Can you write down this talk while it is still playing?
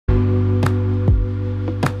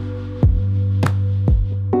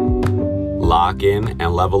Lock in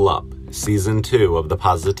and level up. Season 2 of the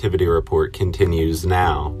Positivity Report continues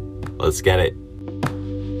now. Let's get it.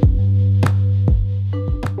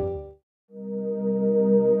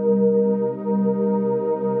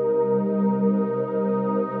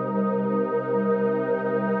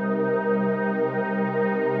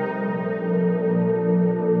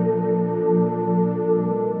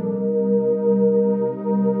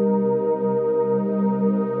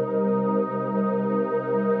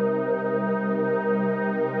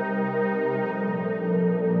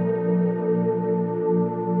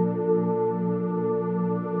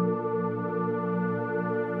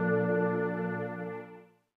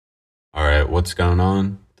 What's going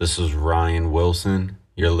on? This is Ryan Wilson.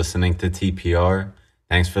 You're listening to TPR.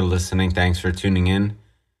 Thanks for listening. Thanks for tuning in.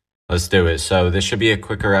 Let's do it. So this should be a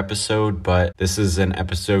quicker episode, but this is an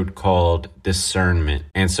episode called Discernment.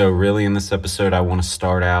 And so really in this episode, I want to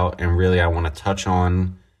start out and really I want to touch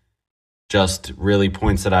on just really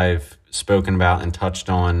points that I've spoken about and touched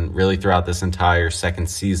on really throughout this entire second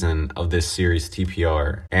season of this series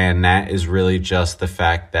TPR. And that is really just the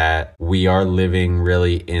fact that we are living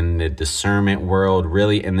really in the discernment world,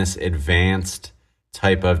 really in this advanced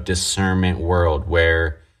type of discernment world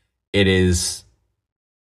where it is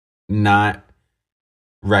not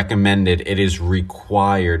recommended, it is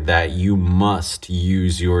required that you must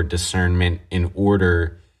use your discernment in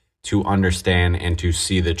order to understand and to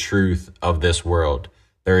see the truth of this world.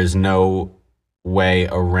 There is no way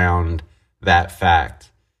around that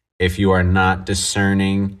fact. If you are not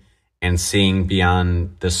discerning and seeing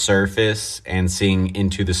beyond the surface and seeing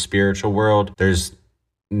into the spiritual world, there's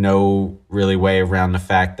no really way around the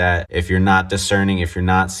fact that if you're not discerning, if you're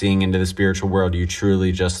not seeing into the spiritual world, you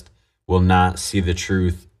truly just will not see the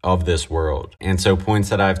truth of this world. And so points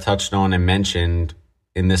that I've touched on and mentioned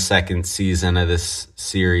in the second season of this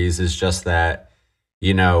series is just that,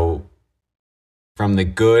 from the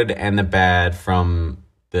good and the bad, from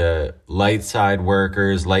the light side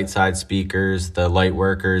workers, light side speakers, the light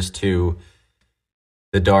workers to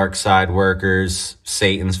the dark side workers,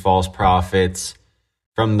 Satan's false prophets,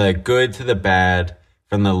 from the good to the bad,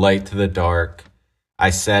 from the light to the dark, I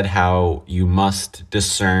said how you must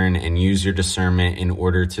discern and use your discernment in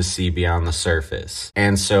order to see beyond the surface.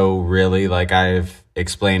 And so really, like I've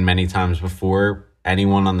explained many times before,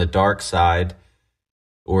 anyone on the dark side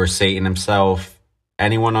or Satan himself,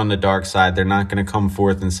 anyone on the dark side, they're not going to come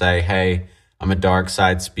forth and say, hey, I'm a dark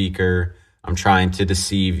side speaker. I'm trying to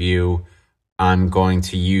deceive you. I'm going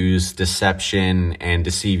to use deception and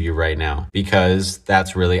deceive you right now, because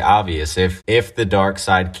that's really obvious. If the dark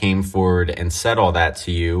side came forward and said all that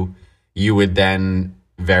to you, you would then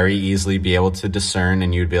very easily be able to discern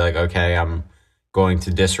and you'd be like, okay, I'm going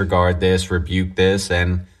to disregard this, rebuke this,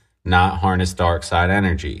 and not harness dark side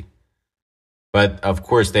energy. But of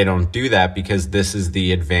course they don't do that because this is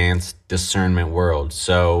the advanced discernment world.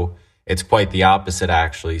 So it's quite the opposite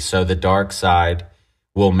actually. So the dark side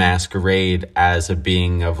will masquerade as a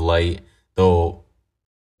being of light. They'll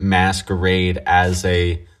masquerade as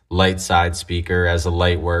a light side speaker, as a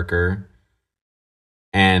light worker.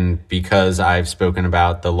 And because I've spoken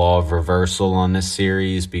about the law of reversal on this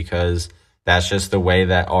series, because that's just the way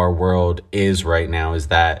that our world is right now, is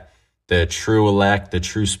that the true elect, the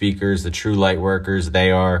true speakers, the true light workers,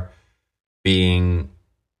 they are being,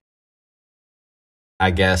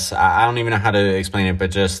 I guess, I don't even know how to explain it,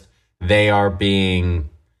 but just they are being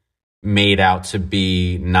made out to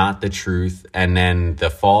be not the truth. And then the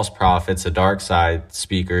false prophets, the dark side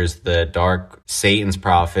speakers, the dark Satan's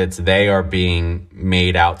prophets, they are being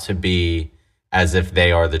made out to be as if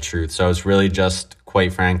they are the truth. So it's really just,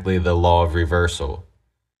 quite frankly, the law of reversal.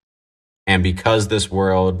 And because this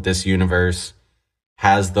world, this universe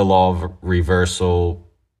has the law of reversal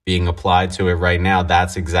being applied to it right now,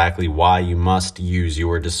 that's exactly why you must use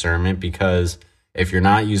your discernment, because if you're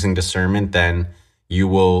not using discernment, then you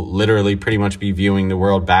will literally pretty much be viewing the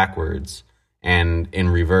world backwards and in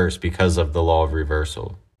reverse because of the law of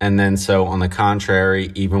reversal. And then so on the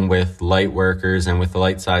contrary, even with light workers and with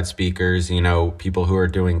light side speakers, people who are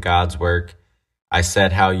doing God's work, I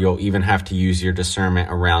said how you'll even have to use your discernment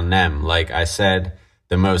around them. Like I said,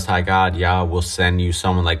 the Most High God, Yah, will send you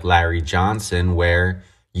someone like Larry Johnson, where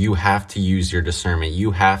you have to use your discernment.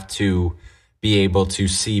 You have to be able to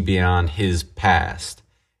see beyond his past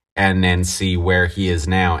and then see where he is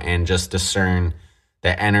now and just discern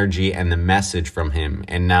the energy and the message from him,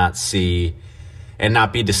 and not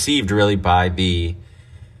be deceived really by the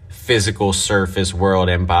physical surface world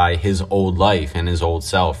and by his old life and his old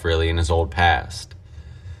self, really, and his old past.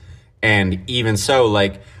 And even so,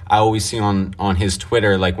 like I always see on his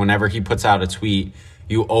Twitter, like whenever he puts out a tweet,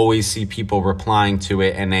 you always see people replying to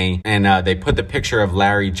it, and they put the picture of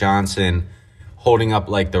Larry Johnson holding up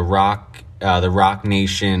like the Rock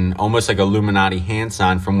Nation, almost like Illuminati hand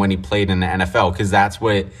sign from when he played in the NFL, because that's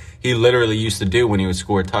what he literally used to do when he would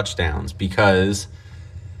score touchdowns. Because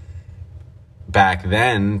back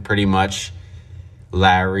then, pretty much,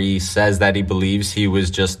 Larry says that he believes he was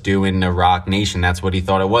just doing the Rock Nation. That's what he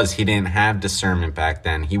thought it was. He didn't have discernment back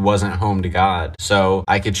then. He wasn't home to God. So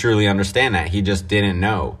I could truly understand that. He just didn't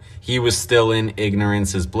know. He was still in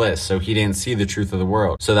ignorance is bliss. So he didn't see the truth of the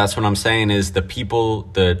world. So that's what I'm saying is the people,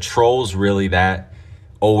 the trolls really that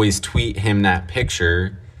always tweet him that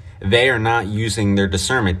picture, they are not using their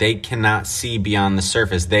discernment. They cannot see beyond the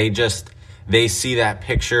surface. They see that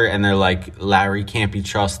picture and they're like, Larry can't be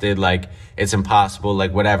trusted. Like, it's impossible,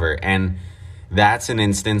 like whatever. And that's an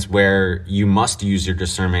instance where you must use your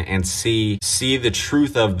discernment and see the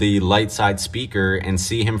truth of the light side speaker and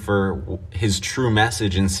see him for his true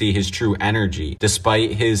message and see his true energy,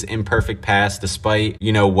 despite his imperfect past, despite,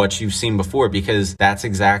 what you've seen before, because that's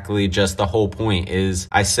exactly just the whole point. Is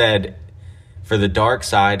I said, for the dark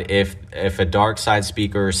side, if a dark side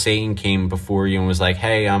speaker or Satan came before you and was like,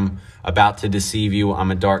 hey, I'm about to deceive you, I'm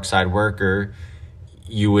a dark side worker,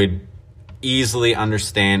 you would easily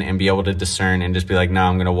understand and be able to discern and just be like, no,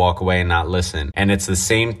 I'm going to walk away and not listen. And it's the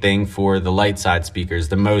same thing for the light side speakers.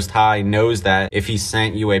 The Most High knows that if he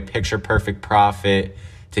sent you a picture perfect prophet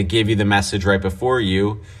to give you the message right before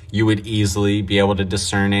you, you would easily be able to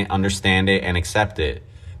discern it, understand it, and accept it.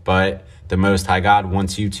 But the Most High God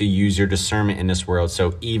wants you to use your discernment in this world.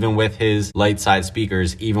 So even with his light side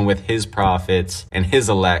speakers, even with his prophets and his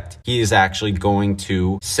elect, he is actually going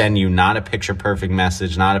to send you not a picture perfect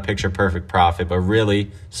message, not a picture perfect prophet, but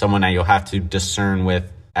really someone that you'll have to discern with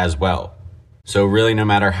as well. So really, no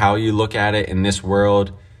matter how you look at it in this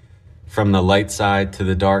world, from the light side to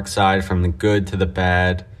the dark side, from the good to the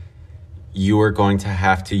bad, you are going to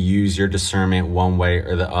have to use your discernment one way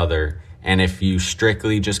or the other. And if you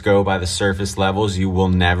strictly just go by the surface levels, you will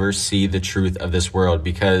never see the truth of this world.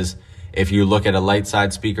 Because if you look at a light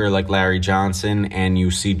side speaker like Larry Johnson and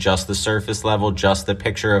you see just the surface level, just the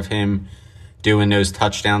picture of him doing those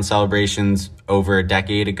touchdown celebrations over a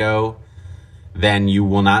decade ago, then you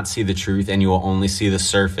will not see the truth and you will only see the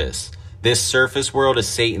surface. This surface world is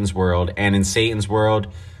Satan's world. And in Satan's world,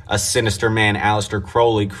 a sinister man, Aleister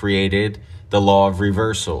Crowley, created the law of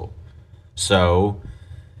reversal. So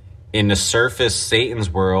in the surface Satan's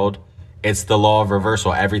world, it's the law of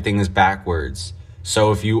reversal. Everything is backwards.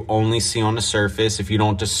 So if you only see on the surface, if you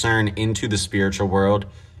don't discern into the spiritual world,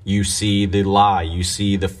 you see the lie, you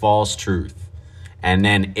see the false truth. And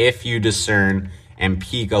then if you discern and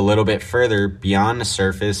peek a little bit further beyond the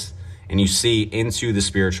surface and you see into the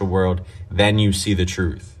spiritual world, then you see the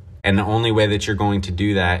truth. And the only way that you're going to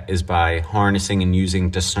do that is by harnessing and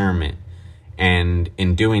using discernment. And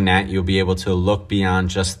in doing that, you'll be able to look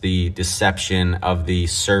beyond just the deception of the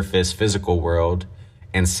surface physical world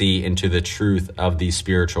and see into the truth of the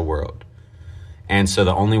spiritual world. And so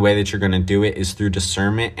the only way that you're going to do it is through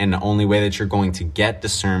discernment. And the only way that you're going to get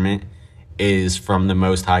discernment is from the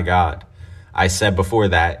Most High God. I said before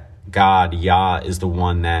that God, Yah, is the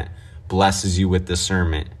one that blesses you with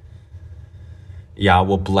discernment. Yah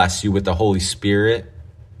will bless you with the Holy Spirit.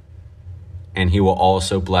 And he will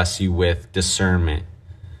also bless you with discernment.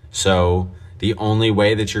 So the only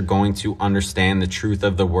way that you're going to understand the truth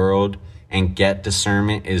of the world and get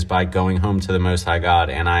discernment is by going home to the Most High God.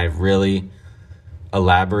 And I've really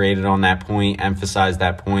elaborated on that point, emphasized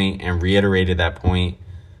that point, and reiterated that point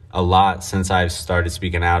a lot since I've started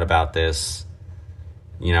speaking out about this,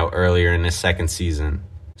 earlier in this second season.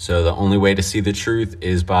 So the only way to see the truth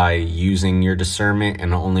is by using your discernment,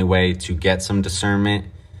 and the only way to get some discernment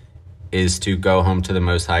is to go home to the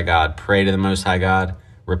Most High God, pray to the Most High God,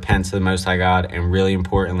 repent to the Most High God, and really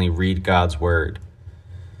importantly, read God's word.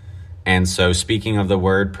 And so speaking of the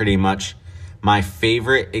word, pretty much my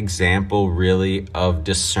favorite example really of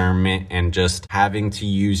discernment and just having to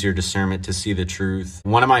use your discernment to see the truth.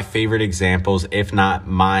 One of my favorite examples, if not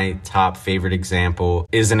my top favorite example,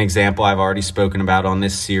 is an example I've already spoken about on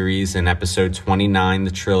this series in episode 29,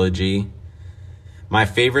 the trilogy. My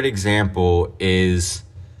favorite example is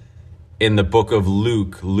in the book of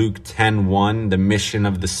Luke 10:1, the mission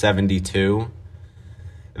of the 72.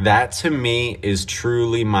 That to me is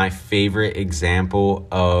truly my favorite example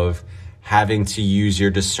of having to use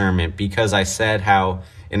your discernment, because I said how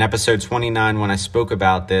in episode 29, when I spoke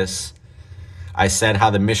about this, I said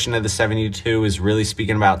how the mission of the 72 is really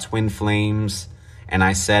speaking about twin flames. And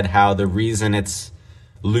I said how the reason it's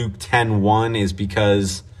Luke 10:1 is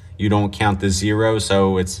because you don't count the zero.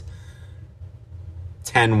 So it's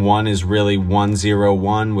 10-1 is really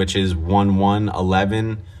 1-0-1, which is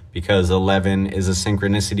 1-1-11, because 11 is a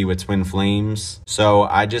synchronicity with twin flames. So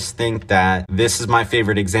I just think that this is my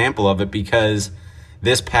favorite example of it, because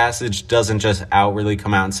this passage doesn't just outwardly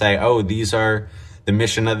come out and say, oh, these are the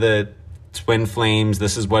mission of the twin flames.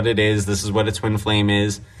 This is what it is. This is what a twin flame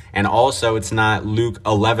is. And also, it's not Luke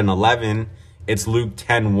 11:11. It's Luke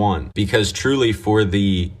 10:1. Because truly, for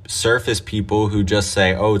the surface people who just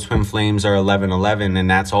say, oh, twin flames are 11:11, and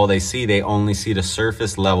that's all they see, they only see the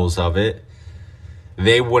surface levels of it,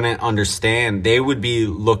 they wouldn't understand. They would be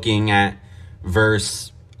looking at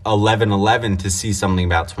verse 11:11 to see something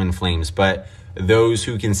about twin flames. But those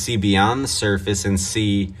who can see beyond the surface and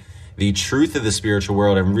see the truth of the spiritual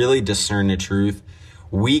world and really discern the truth,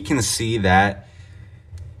 we can see that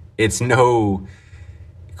it's no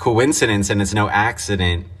coincidence and it's no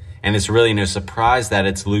accident, and it's really no surprise that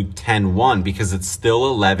it's Luke 10:1, because it's still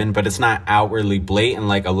 11, but it's not outwardly blatant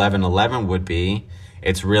like 11:11 would be.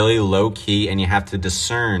 It's really low key, and you have to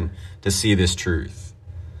discern to see this truth.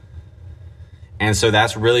 And so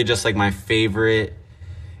that's really just like my favorite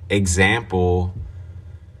example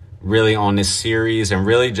really on this series, and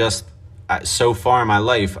really just so far in my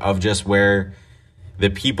life, of just where the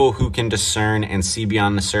people who can discern and see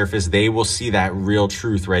beyond the surface, they will see that real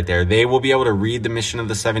truth right there. They will be able to read the mission of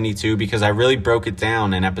the 72, because I really broke it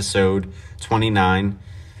down in episode 29.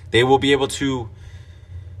 They will be able to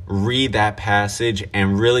read that passage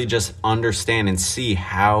and really just understand and see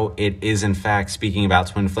how it is in fact speaking about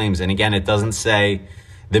twin flames. And again, it doesn't say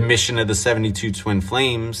the mission of the 72 twin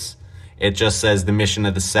flames. It just says the mission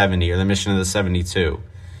of the 70, or the mission of the 72.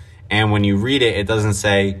 And when you read it, it doesn't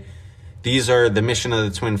say these are the mission of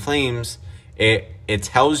the twin flames. It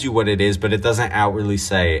tells you what it is, but it doesn't outwardly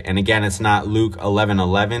say it. And again, it's not Luke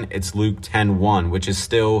 11:11, it's Luke 10:1, which is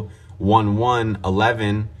still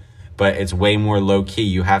 1-1-11, but it's way more low key.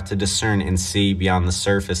 You have to discern and see beyond the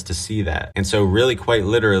surface to see that. And so really, quite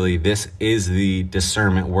literally, this is the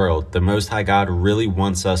discernment world. The Most High God really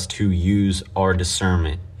wants us to use our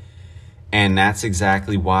discernment. And that's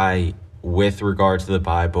exactly why, with regard to the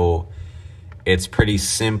Bible, it's pretty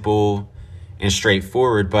simple and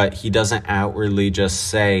straightforward, but he doesn't outwardly just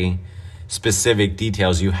say specific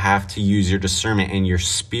details. You have to use your discernment and your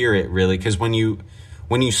spirit, really, because when you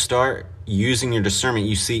start using your discernment,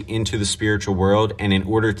 you see into the spiritual world, and in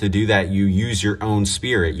order to do that, you use your own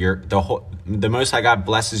spirit. The Most High God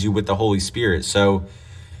blesses you with the Holy Spirit, so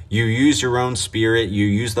you use your own spirit, you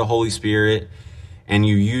use the Holy Spirit, and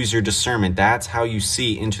you use your discernment. That's how you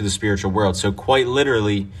see into the spiritual world. So quite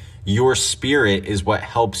literally, your spirit is what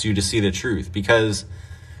helps you to see the truth. Because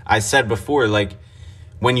I said before, like,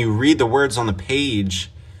 when you read the words on the page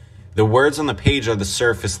are the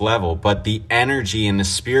surface level, but the energy and the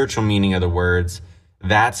spiritual meaning of the words,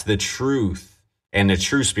 that's the truth and the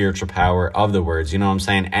true spiritual power of the words. You know what I'm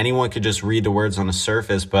saying? Anyone could just read the words on the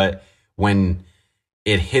surface, but when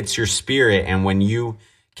it hits your spirit, and when you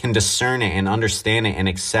can discern it and understand it and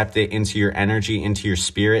accept it into your energy, into your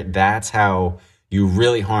spirit, that's how you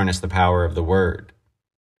really harness the power of the word.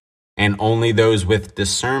 And only those with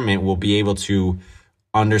discernment will be able to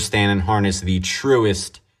understand and harness the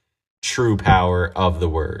true power of the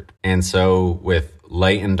word. And so with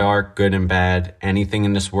light and dark, good and bad, anything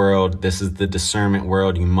in this world, this is the discernment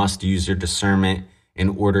world. You must use your discernment in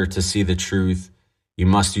order to see the truth. You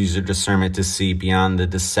must use your discernment to see beyond the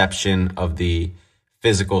deception of the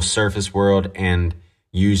physical surface world, and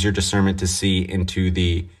use your discernment to see into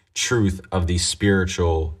the truth of the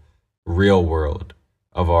spiritual, real world,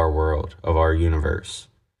 of our universe.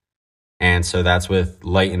 And so that's with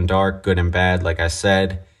light and dark, good and bad, like I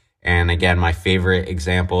said. And again, my favorite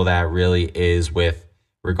example that really is with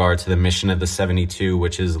regard to the mission of the 72,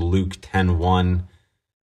 which is Luke 10:1.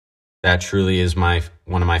 That truly is one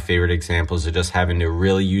of my favorite examples of just having to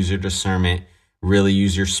really use your discernment, really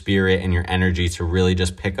use your spirit and your energy to really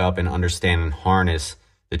just pick up and understand and harness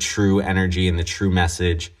the true energy and the true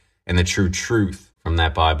message and the true truth from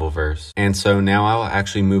that Bible verse. And so now I'll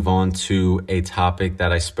actually move on to a topic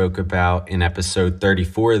that I spoke about in episode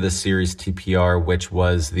 34 of the series TPR, which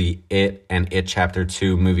was the It and It Chapter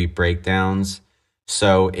 2 movie breakdowns.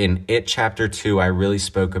 So in It Chapter 2, I really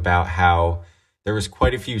spoke about how there was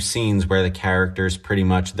quite a few scenes where the characters, pretty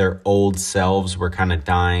much their old selves, were kind of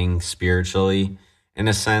dying spiritually in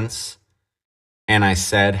a sense. And I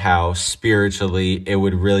said how spiritually it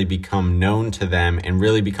would really become known to them and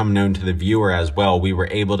really become known to the viewer as well. We were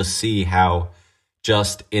able to see how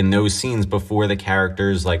just in those scenes before the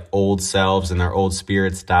characters' like old selves and their old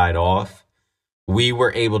spirits died off, we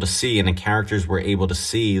were able to see, and the characters were able to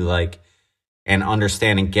see, like, and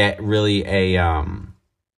understand and get really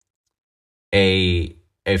a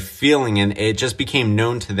feeling, and it just became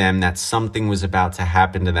known to them that something was about to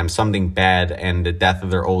happen to them, something bad, and the death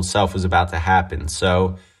of their old self was about to happen.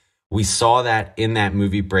 So we saw that in that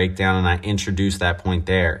movie breakdown, and I introduced that point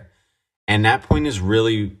there. And that point is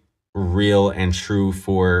really real and true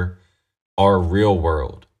for our real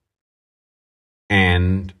world.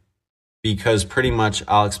 And because pretty much,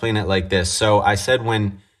 I'll explain it like this. So I said,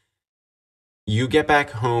 when you get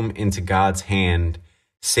back home into God's hand,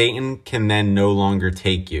 Satan can then no longer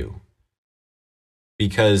take you,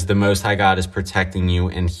 because the Most High God is protecting you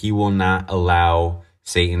and he will not allow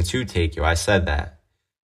Satan to take you. I said that.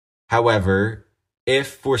 However, if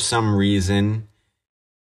for some reason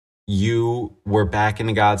you were back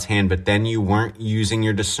in God's hand, but then you weren't using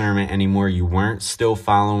your discernment anymore, you weren't still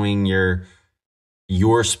following your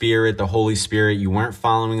spirit, the Holy Spirit, you weren't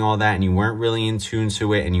following all that, and you weren't really in tune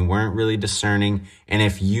to it, and you weren't really discerning, and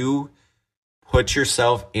if you put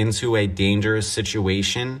yourself into a dangerous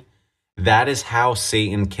situation, that is how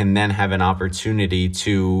Satan can then have an opportunity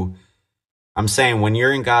to, I'm saying, when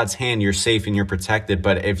you're in God's hand, you're safe and you're protected.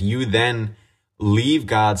 But if you then leave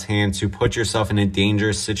God's hand to put yourself in a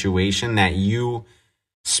dangerous situation that you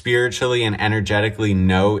spiritually and energetically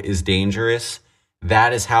know is dangerous,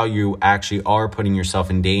 that is how you actually are putting yourself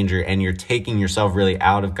in danger, and you're taking yourself really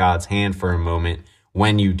out of God's hand for a moment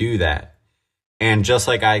when you do that. And just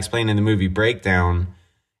like I explained in the movie breakdown,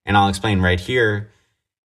 and I'll explain right here,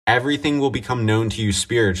 everything will become known to you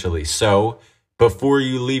spiritually. So before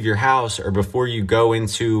you leave your house, or before you go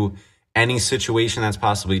into any situation that's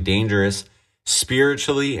possibly dangerous,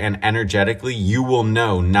 spiritually and energetically, you will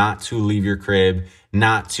know not to leave your crib,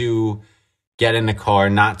 not to get in the car,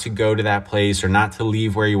 not to go to that place, or not to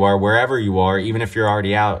leave where you are, wherever you are, even if you're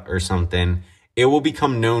already out or something. It will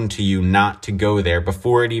become known to you not to go there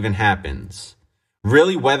before it even happens.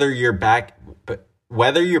 Really, whether you're back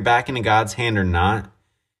into God's hand or not,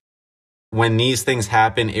 when these things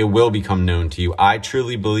happen, it will become known to you. I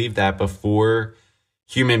truly believe that before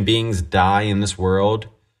human beings die in this world,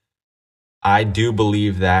 I do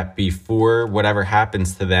believe that before whatever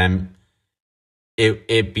happens to them,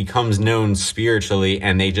 it becomes known spiritually,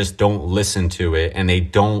 and they just don't listen to it, and they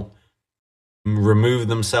don't remove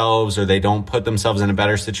themselves, or they don't put themselves in a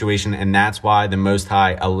better situation. And that's why the Most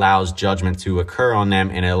High allows judgment to occur on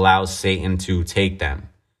them, and it allows Satan to take them.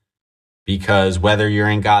 Because whether you're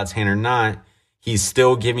in God's hand or not, he's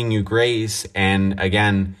still giving you grace. And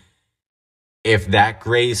again, if that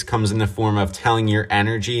grace comes in the form of telling your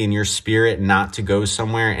energy and your spirit not to go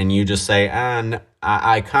somewhere, and you just say,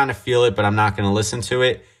 I kind of feel it, but I'm not going to listen to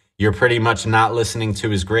it, you're pretty much not listening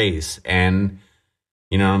to his grace. And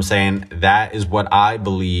you know what I'm saying? That is what I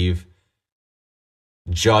believe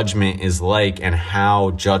judgment is like, and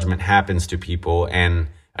how judgment happens to people. And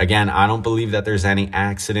again, I don't believe that there's any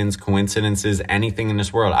accidents, coincidences, anything in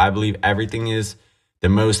this world. I believe everything is the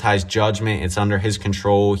Most High's judgment. It's under his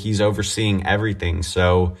control. He's overseeing everything.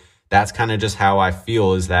 So that's kind of just how I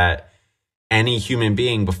feel, is that any human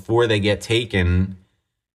being, before they get taken,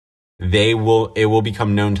 it will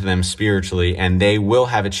become known to them spiritually, and they will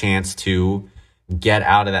have a chance to get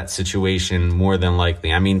out of that situation more than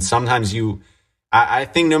likely. I mean, sometimes I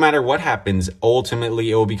think no matter what happens,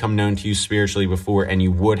 ultimately it will become known to you spiritually before, and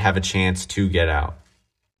you would have a chance to get out.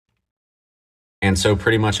 And so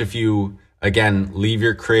pretty much, if you, again, leave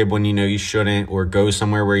your crib when you know you shouldn't, or go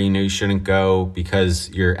somewhere where you know you shouldn't go because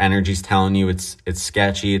your energy's telling you it's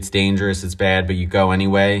sketchy, it's dangerous, it's bad, but you go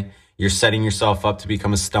anyway, you're setting yourself up to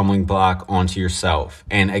become a stumbling block onto yourself.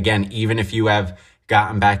 And again, even if you have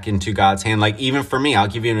gotten back into God's hand, like even for me, I'll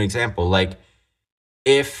give you an example. Like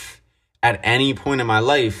if at any point in my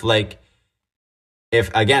life, like if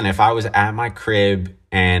I was at my crib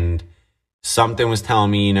and something was telling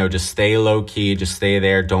me, you know, just stay low key, just stay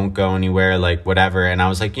there, don't go anywhere, like whatever. And I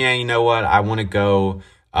was like, yeah, you know what? I want to go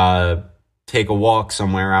take a walk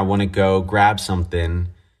somewhere. I want to go grab something.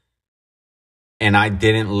 And I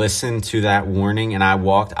didn't listen to that warning and I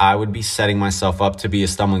walked, I would be setting myself up to be a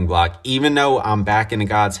stumbling block, even though I'm back into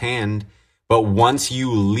God's hand. But once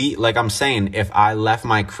you leave, like I'm saying, if I left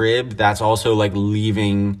my crib, that's also like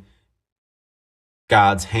leaving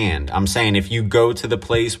God's hand. I'm saying if you go to the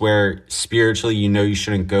place where spiritually you know you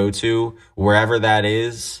shouldn't go to, wherever that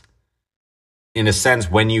is, in a sense,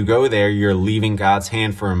 when you go there, you're leaving God's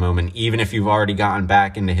hand for a moment, even if you've already gotten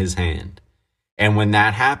back into his hand. And when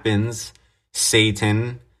that happens,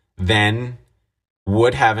 Satan then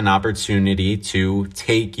would have an opportunity to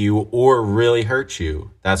take you or really hurt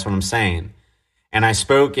you. That's what I'm saying. And I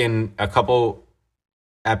spoke in a couple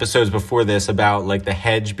episodes before this about like the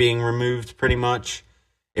hedge being removed pretty much.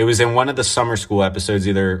 It was in one of the summer school episodes,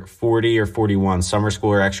 either 40 or 41, summer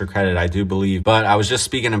school or extra credit, I do believe. But I was just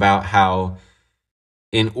speaking about how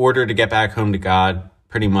in order to get back home to God,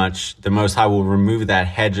 pretty much the Most High will remove that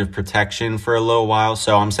hedge of protection for a little while.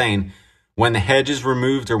 So I'm saying when the hedge is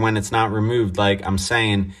removed or when it's not removed, like I'm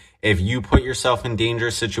saying, if you put yourself in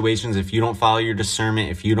dangerous situations, if you don't follow your discernment,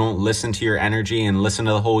 if you don't listen to your energy and listen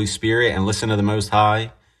to the Holy Spirit and listen to the Most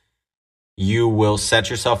High, you will set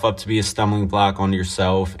yourself up to be a stumbling block on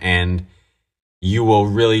yourself, and you will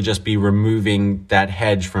really just be removing that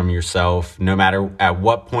hedge from yourself no matter at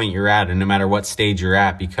what point you're at and no matter what stage you're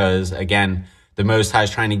at, because again, the Most High is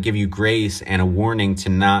trying to give you grace and a warning to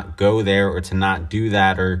not go there or to not do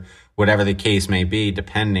that or whatever the case may be,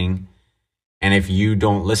 depending. And if you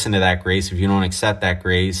don't listen to that grace, if you don't accept that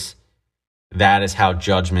grace, that is how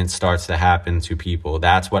judgment starts to happen to people.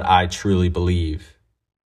 That's what I truly believe.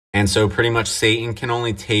 And so pretty much Satan can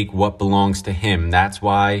only take what belongs to him. That's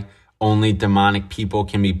why only demonic people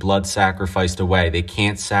can be blood sacrificed away. They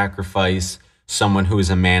can't sacrifice someone who is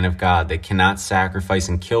a man of God. They cannot sacrifice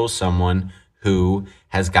and kill someone who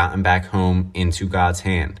has gotten back home into God's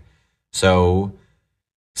hand. So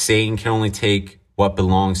Satan can only take what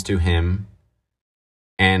belongs to him.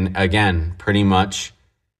 And again, pretty much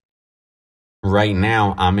right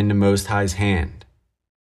now, I'm in the Most High's hand.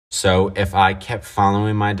 So if I kept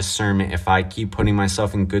following my discernment, if I keep putting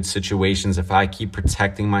myself in good situations, if I keep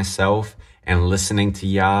protecting myself and listening to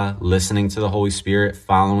Yah, listening to the Holy Spirit,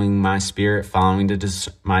 following my spirit, following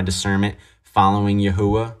my discernment, following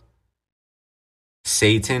Yahuwah,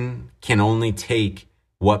 Satan can only take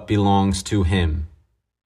what belongs to him.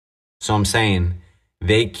 So I'm saying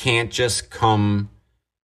they can't just drive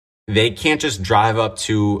up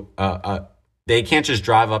to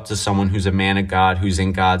someone who's a man of God, who's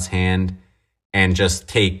in God's hand, and just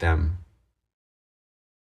take them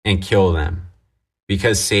and kill them,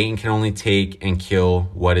 because Satan can only take and kill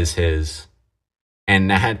what is his. And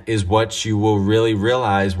that is what you will really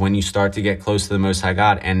realize when you start to get close to the Most High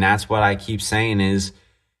God. And that's what I keep saying is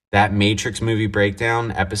that Matrix movie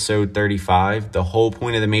breakdown, episode 35, the whole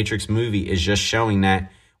point of the Matrix movie is just showing that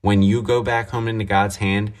when you go back home into God's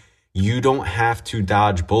hand, you don't have to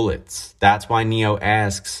dodge bullets. That's why Neo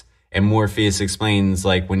asks, and Morpheus explains,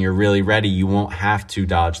 like, when you're really ready, you won't have to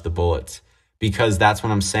dodge the bullets. Because that's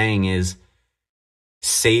what I'm saying is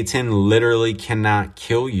Satan literally cannot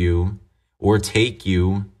kill you or take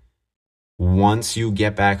you once you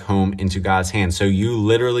get back home into God's hand. So you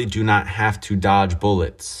literally do not have to dodge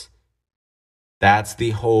bullets. That's the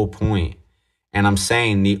whole point. And I'm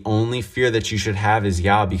saying the only fear that you should have is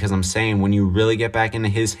Yah, because I'm saying when you really get back into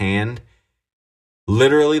his hand,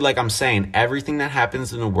 literally, like I'm saying, everything that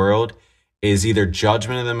happens in the world is either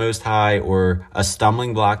judgment of the Most High or a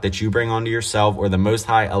stumbling block that you bring onto yourself, or the Most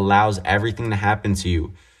High allows everything to happen to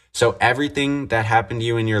you. So everything that happened to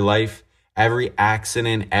you in your life, every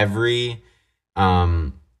accident, every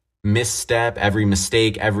misstep, every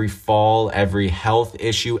mistake, every fall, every health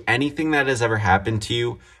issue, anything that has ever happened to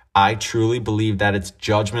you, I truly believe that it's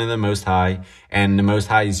judgment of the Most High, and the Most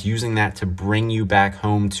High is using that to bring you back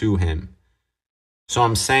home to him. So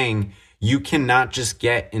I'm saying you cannot just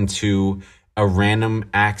get into a random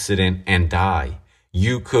accident and die.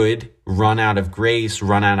 You could run out of grace,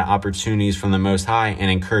 run out of opportunities from the Most High,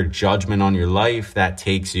 and incur judgment on your life that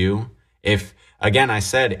takes you. If, again, I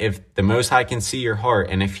said, if the Most High can see your heart,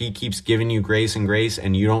 and if he keeps giving you grace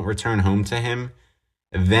and you don't return home to him,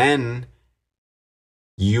 then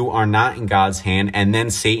you are not in God's hand, and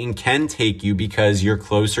then Satan can take you because you're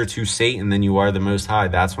closer to Satan than you are the Most High.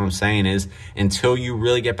 That's what I'm saying is until you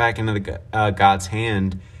really get back into the God's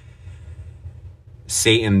hand,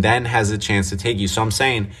 Satan then has a chance to take you. So I'm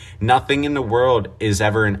saying nothing in the world is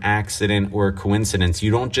ever an accident or a coincidence.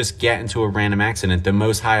 You don't just get into a random accident. The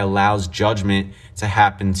Most High allows judgment to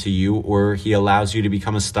happen to you, or he allows you to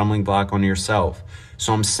become a stumbling block on yourself.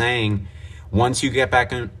 So I'm saying once you get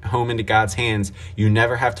back home into God's hands, you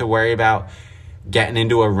never have to worry about getting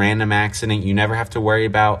into a random accident. You don't have to worry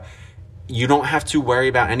about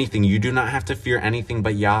anything. You do not have to fear anything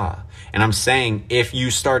but Yah. And I'm saying if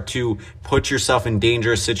you start to put yourself in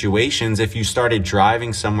dangerous situations, if you started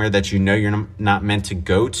driving somewhere that you know you're not meant to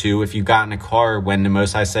go to, if you got in a car when the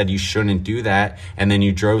Most High said you shouldn't do that, and then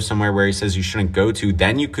you drove somewhere where he says you shouldn't go to,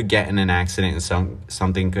 then you could get in an accident and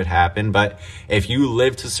something could happen. But if you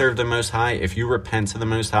live to serve the Most High, if you repent to the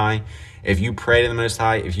Most High, if you pray to the Most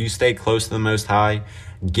High, if you stay close to the Most High,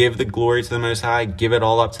 give the glory to the Most High, give it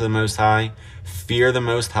all up to the Most High, fear the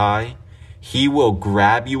Most High, he will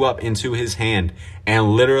grab you up into his hand.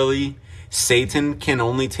 And literally, Satan can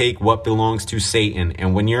only take what belongs to Satan.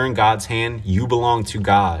 And when you're in God's hand, you belong to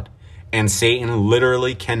God. And Satan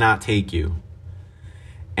literally cannot take you.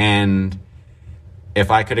 And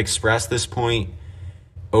if I could express this point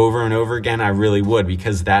over and over again, I really would,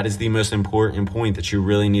 because that is the most important point that you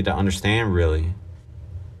really need to understand, really.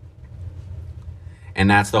 And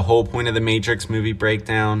that's the whole point of the Matrix movie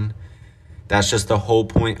breakdown. That's just the whole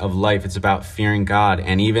point of life. It's about fearing God.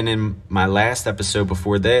 And even in my last episode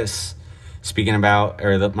before this, speaking about,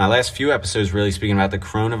 my last few episodes really speaking about the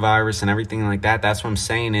coronavirus and everything like that, that's what I'm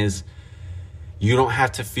saying is you don't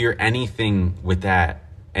have to fear anything with that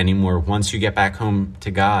anymore once you get back home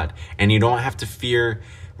to God. And you don't have to fear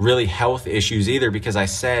really health issues either, because I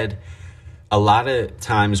said a lot of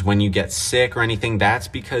times when you get sick or anything, that's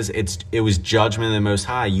because it was judgment of the Most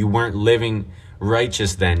High. You weren't living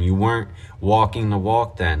righteous then. You weren't walking the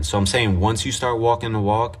walk then. So I'm saying once you start walking the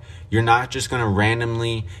walk, you're not just going to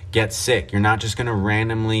randomly get sick. You're not just going to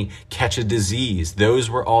randomly catch a disease. Those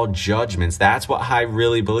were all judgments. That's what I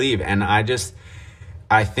really believe. And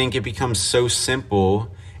I think it becomes so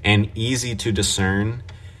simple and easy to discern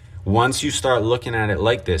once you start looking at it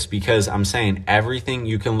like this, because I'm saying everything,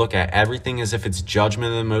 you can look at everything as if it's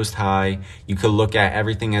judgment of the Most High. You could look at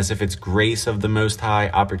everything as if it's grace of the Most High,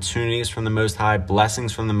 opportunities from the Most High,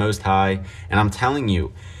 blessings from the Most High. And I'm telling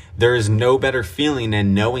you, there is no better feeling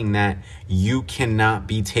than knowing that you cannot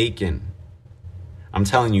be taken. I'm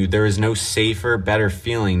telling you, there is no safer, better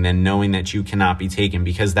feeling than knowing that you cannot be taken,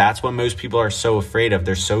 because that's what most people are so afraid of.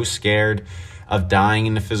 They're so scared of dying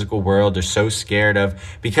in the physical world. They're so scared of,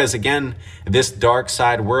 because again, this dark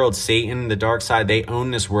side world, Satan, the dark side, they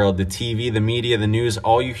own this world. The TV, the media, the news,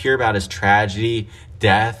 all you hear about is tragedy,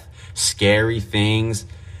 death, scary things.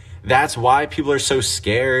 That's why people are so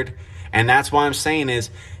scared. And that's why I'm saying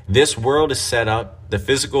is this world is set up, the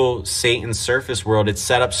physical Satan surface world, it's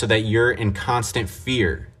set up so that you're in constant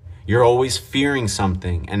fear. You're always fearing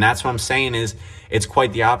something. And that's what I'm saying is it's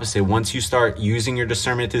quite the opposite. Once you start using your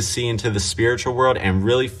discernment to see into the spiritual world and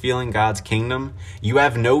really feeling God's kingdom, you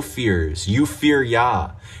have no fears. You fear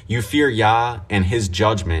Yah. You fear Yah and his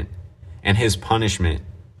judgment and his punishment.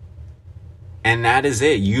 And that is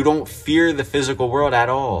it. You don't fear the physical world at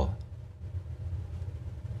all.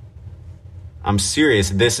 I'm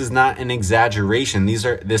serious. This is not an exaggeration.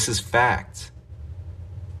 This is fact.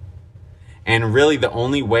 And really the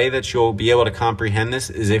only way that you'll be able to comprehend this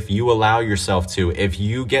is if you allow yourself to. If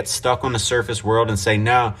you get stuck on the surface world and say,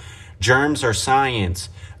 no, germs are science.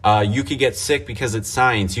 You could get sick because it's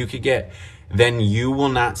science. Then you will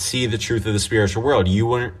not see the truth of the spiritual world.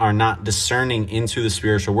 You are not discerning into the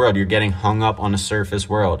spiritual world. You're getting hung up on the surface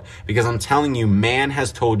world. Because I'm telling you, man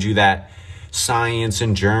has told you that science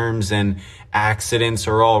and germs and accidents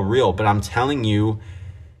are all real. But I'm telling you,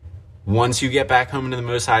 once you get back home into the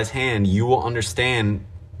Most High's hand, you will understand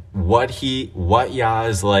what Yah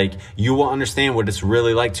is like. You will understand what it's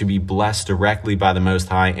really like to be blessed directly by the Most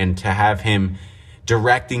High and to have him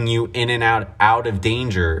directing you in and out of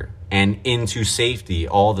danger and into safety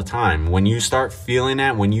all the time. When you start feeling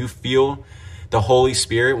that, when you feel the Holy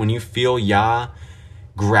Spirit, when you feel Yah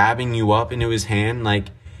grabbing you up into his hand, like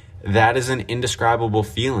that is an indescribable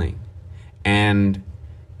feeling. And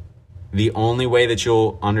the only way that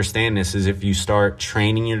you'll understand this is if you start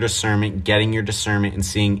training your discernment, getting your discernment and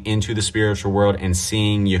seeing into the spiritual world and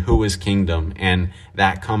seeing Yahuwah's kingdom. And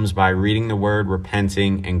that comes by reading the word,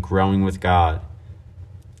 repenting, and growing with God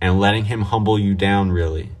and letting him humble you down,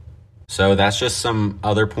 really. So that's just some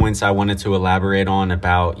other points I wanted to elaborate on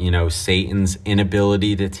about, Satan's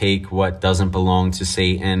inability to take what doesn't belong to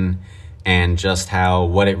Satan, and just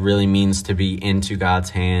what it really means to be into God's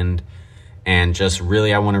hand. And just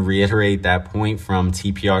really, I want to reiterate that point from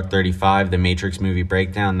TPR 35, the Matrix movie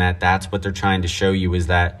breakdown, that's what they're trying to show you, is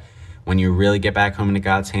that when you really get back home into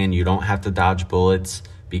God's hand, you don't have to dodge bullets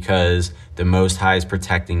because the Most High is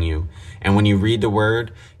protecting you. And when you read the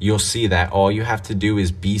word, you'll see that all you have to do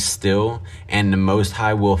is be still and the Most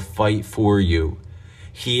High will fight for you.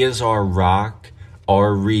 He is our rock,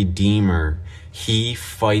 our redeemer. He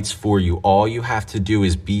fights for you. All you have to do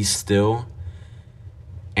is be still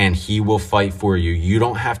and he will fight for you. You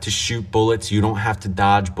don't have to shoot bullets. You don't have to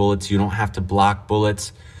dodge bullets. You don't have to block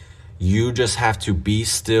bullets. You just have to be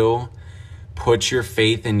still, put your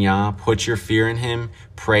faith in Yah, put your fear in him,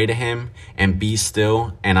 pray to him, and be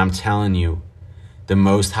still. And I'm telling you, the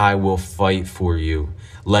Most High will fight for you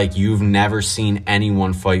like you've never seen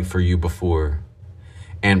anyone fight for you before,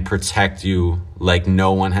 and protect you like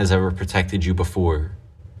no one has ever protected you before.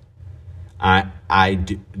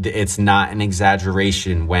 It's not an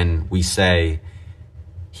exaggeration when we say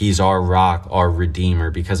he's our rock, our redeemer,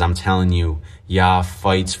 because I'm telling you, Yah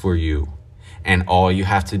fights for you, and all you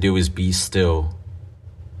have to do is be still.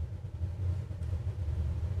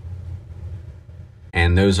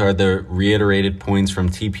 And those are the reiterated points from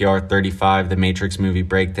TPR 35, the Matrix movie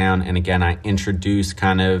breakdown. And again, I introduced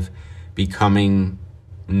kind of becoming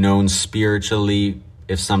known spiritually.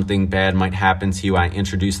 If something bad might happen to you, I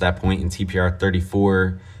introduced that point in TPR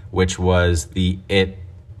 34, which was the It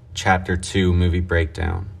Chapter 2 movie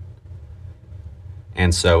breakdown.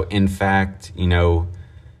 And so, in fact, you know,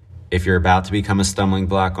 if you're about to become a stumbling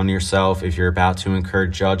block on yourself, if you're about to incur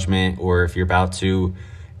judgment, or if you're about to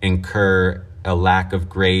incur a lack of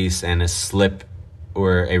grace and a slip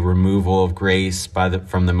or a removal of grace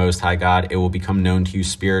from the Most High God, it will become known to you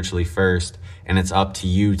spiritually first. And it's up to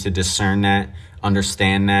you to discern that,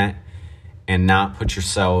 understand that, and not put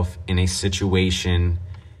yourself in a situation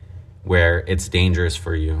where it's dangerous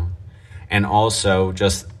for you. And also,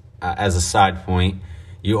 just as a side point,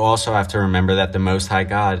 you also have to remember that the Most High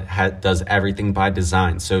God does everything by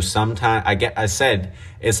design. So sometimes, I said,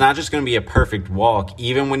 it's not just going to be a perfect walk.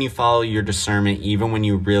 Even when you follow your discernment, even when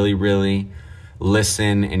you really, really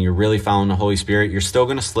listen and you're really following the Holy Spirit, you're still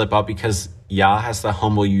going to slip up because Yah has to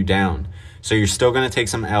humble you down. So you're still going to take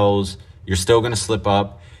some L's. You're still going to slip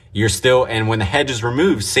up. And when the hedge is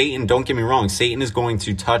removed, Satan, don't get me wrong, Satan is going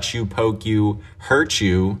to touch you, poke you, hurt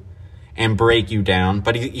you, and break you down,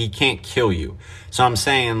 but he can't kill you. So I'm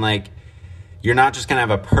saying, like, you're not just going to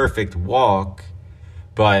have a perfect walk,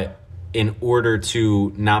 but in order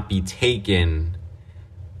to not be taken,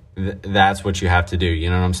 that's what you have to do. You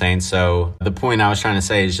know what I'm saying? So the point I was trying to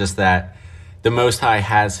say is just that the Most High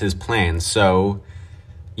has his plan. So,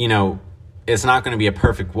 you know, it's not going to be a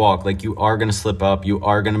perfect walk. Like, you are going to slip up. You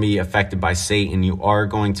are going to be affected by Satan. You are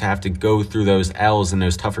going to have to go through those L's and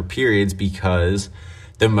those tougher periods, because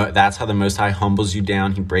that's how the Most High humbles you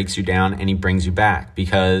down. He breaks you down and he brings you back,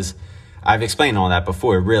 because I've explained all that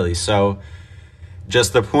before, really. So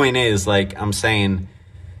just the point is, like I'm saying,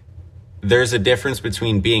 there's a difference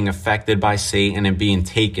between being affected by Satan and being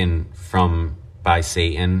taken from by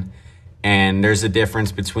Satan. And there's a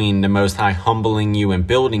difference between the Most High humbling you and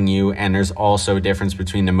building you. And there's also a difference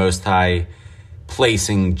between the Most High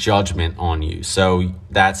placing judgment on you. So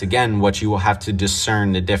that's, again, what you will have to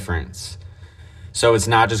discern the difference. So it's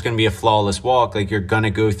not just going to be a flawless walk. Like, you're going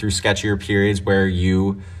to go through sketchier periods where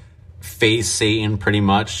you face Satan pretty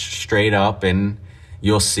much straight up, and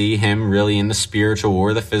you'll see him really in the spiritual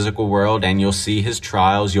or the physical world, and you'll see his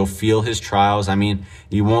trials. You'll feel his trials. I mean,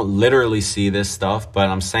 you won't literally see this stuff, but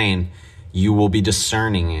I'm saying you will be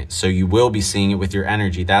discerning it. So you will be seeing it with your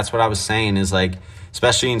energy. That's what I was saying, is like,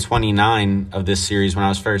 especially in 29 of this series, when I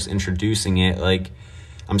was first introducing it, like,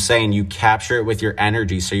 I'm saying you capture it with your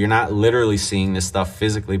energy. So you're not literally seeing this stuff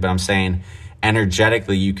physically, but I'm saying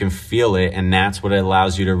energetically you can feel it, and that's what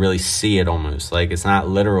allows you to really see it almost. Like, it's not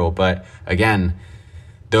literal. But again,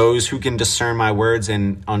 those who can discern my words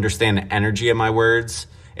and understand the energy of my words,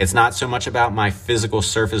 it's not so much about my physical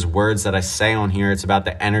surface words that I say on here. It's about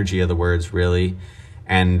the energy of the words, really.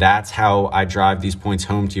 And that's how I drive these points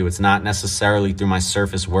home to you. It's not necessarily through my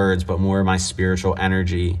surface words, but more my spiritual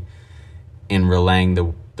energy in relaying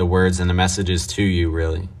the words and the messages to you,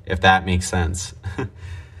 really, if that makes sense.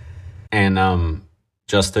 And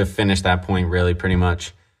just to finish that point, really, pretty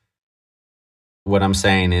much, what I'm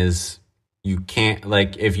saying is, you can't,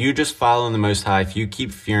 like, if you just follow the Most High, if you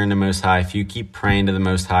keep fearing the Most High, if you keep praying to the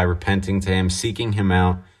Most High, repenting to him, seeking him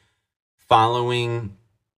out, following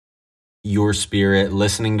your spirit,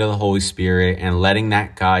 listening to the Holy Spirit, and letting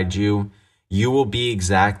that guide you, you will be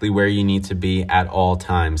exactly where you need to be at all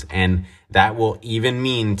times. And that will even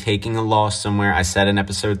mean taking a loss somewhere. I said in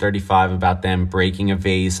episode 35 about them breaking a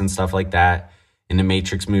vase and stuff like that in the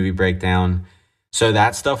Matrix movie breakdown. So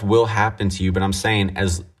that stuff will happen to you. But I'm saying,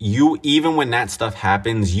 as you, even when that stuff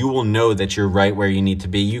happens, you will know that you're right where you need to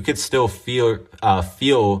be. You could still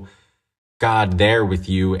feel God there with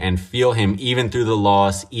you and feel him even through the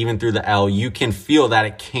loss, even through the L. You can feel that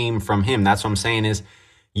it came from him. That's what I'm saying, is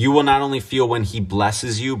you will not only feel when he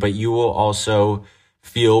blesses you, but you will also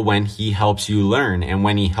feel when he helps you learn, and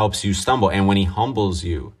when he helps you stumble, and when he humbles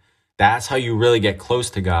you. That's how you really get close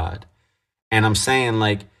to God. And I'm saying,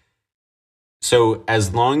 like, so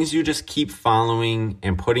as long as you just keep following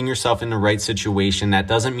and putting yourself in the right situation, that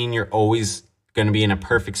doesn't mean you're always going to be in a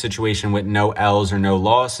perfect situation with no L's or no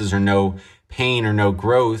losses or no pain or no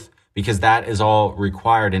growth, because that is all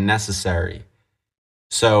required and necessary.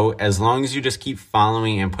 So as long as you just keep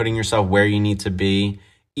following and putting yourself where you need to be,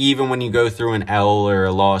 even when you go through an L or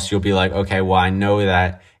a loss, you'll be like, okay, well, I know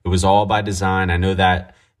that it was all by design. I know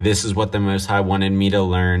that this is what the Most High wanted me to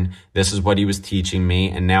learn. This is what he was teaching me,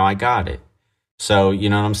 and now I got it. So, you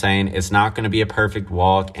know what I'm saying? It's not going to be a perfect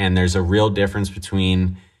walk, and there's a real difference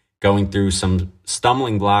between going through some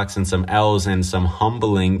stumbling blocks and some L's and some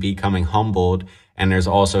humbling, becoming humbled, And there's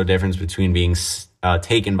also a difference between being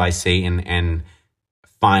taken by Satan and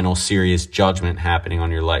final serious judgment happening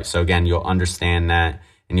on your life. So again, you'll understand that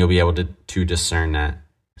and you'll be able to discern that.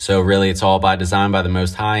 So really, it's all by design by the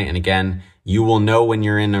Most High. And again, you will know when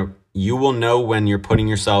you're putting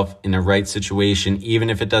yourself in the right situation, even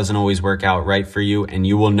if it doesn't always work out right for you. And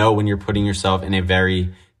you will know when you're putting yourself in a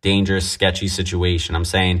very dangerous, sketchy situation. I'm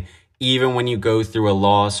saying, even when you go through a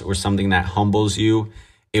loss or something that humbles you,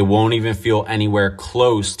 it won't even feel anywhere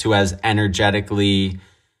close to as energetically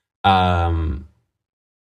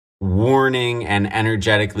warning and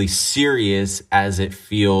energetically serious as it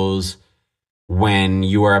feels when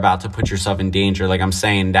you are about to put yourself in danger. Like I'm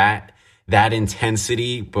saying, that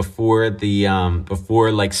intensity before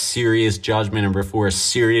like serious judgment and before a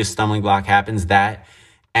serious stumbling block happens, that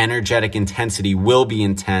energetic intensity will be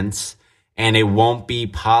intense, and it won't be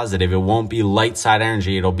positive. It won't be light side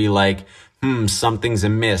energy. It'll be like, something's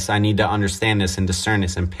amiss. I need to understand this and discern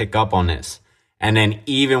this and pick up on this. And then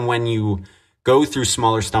even when you go through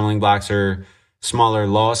smaller stumbling blocks or smaller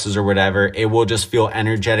losses or whatever, it will just feel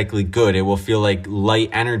energetically good. It will feel like light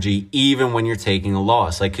energy even when you're taking a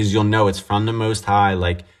loss, like, because you'll know it's from the Most High.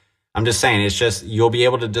 Like, I'm just saying, it's just, you'll be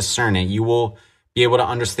able to discern it. You will be able to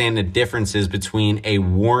understand the differences between a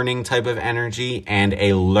warning type of energy and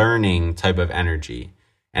a learning type of energy.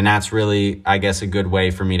 And that's really, I guess, a good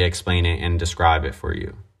way for me to explain it and describe it for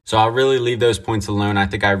you. So I'll really leave those points alone. I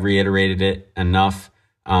think I reiterated it enough.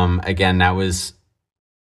 Again, that was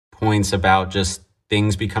points about just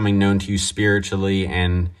things becoming known to you spiritually,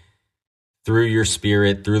 and through your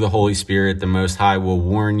spirit, through the Holy Spirit, the Most High will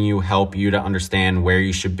warn you, help you to understand where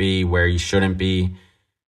you should be, where you shouldn't be,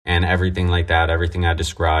 and everything like that, everything I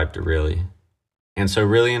described, really. And so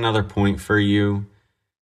really another point for you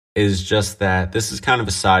is just that this is kind of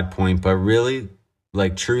a side point, but really,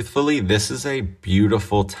 like, truthfully, this is a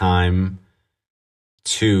beautiful time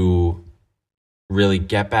to really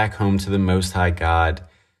get back home to the Most High God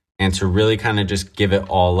and to really kind of just give it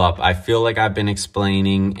all up. I feel like I've been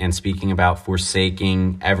explaining and speaking about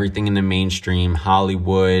forsaking everything in the mainstream,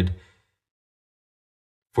 Hollywood,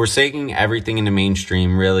 forsaking everything in the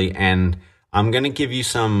mainstream, really. And I'm going to give you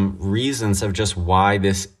some reasons of just why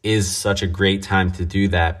this is such a great time to do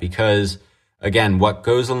that. Because, again, what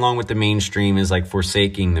goes along with the mainstream is like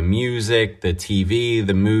forsaking the music, the TV,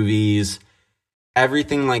 the movies,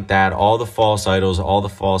 everything like that, all the false idols, all the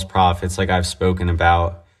false prophets, like I've spoken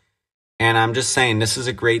about. And I'm just saying this is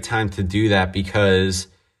a great time to do that because,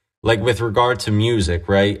 like, with regard to music,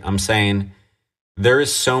 right? I'm saying there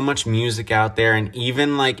is so much music out there. And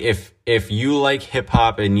even like if you like hip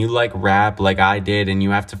hop and you like rap like I did, and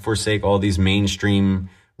you have to forsake all these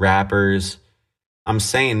mainstream rappers, I'm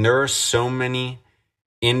saying there are so many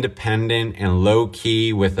independent and low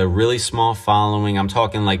key with a really small following. I'm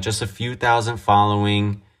talking like just a few thousand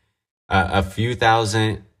following, a few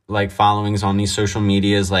thousand like followings on these social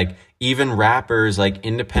medias, like even rappers, like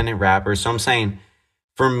independent rappers. So I'm saying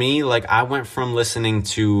for me, like I went from listening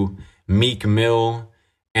to Meek Mill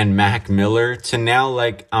and Mac Miller to now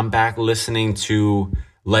like I'm back listening to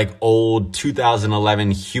like old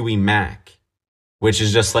 2011 Huey Mack, which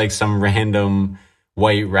is just like some random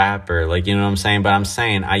white rapper, like, you know what I'm saying? But I'm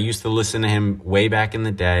saying I used to listen to him way back in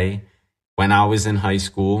the day when I was in high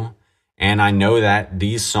school. And I know that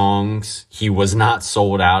these songs, he was not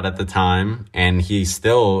sold out at the time, and he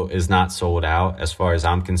still is not sold out as far as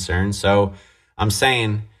I'm concerned. So I'm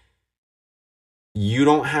saying you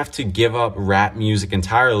don't have to give up rap music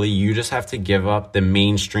entirely. You just have to give up the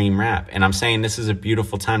mainstream rap. And I'm saying this is a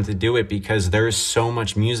beautiful time to do it because there is so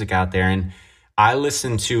much music out there. And I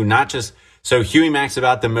listen to not just, so Huey Mack's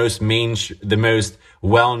about the most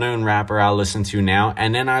well-known rapper I listen to now.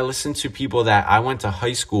 And then I listen to people that I went to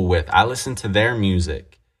high school with. I listen to their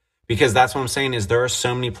music because that's what I'm saying is there are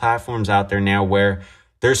so many platforms out there now where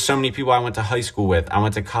there's so many people I went to high school with, I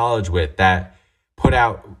went to college with, that put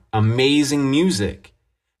out amazing music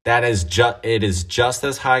that is it is just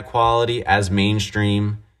as high quality as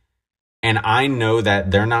mainstream. And I know that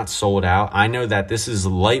they're not sold out. I know that this is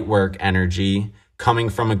light work energy coming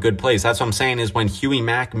from a good place. That's what I'm saying is when Huey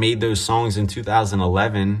Mack made those songs in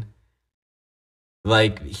 2011,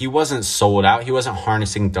 like he wasn't sold out. He wasn't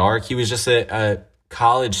harnessing dark. He was just a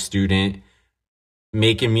college student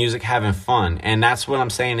making music, having fun. And that's what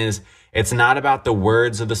I'm saying is it's not about the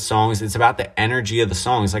words of the songs. It's about the energy of the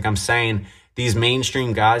songs. Like I'm saying, these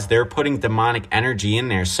mainstream guys, they're putting demonic energy in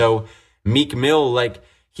there. So Meek Mill, like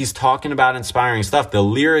he's talking about inspiring stuff. The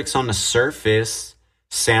lyrics on the surface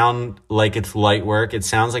sound like it's light work. It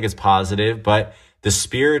sounds like it's positive, but the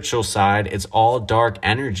spiritual side, it's all dark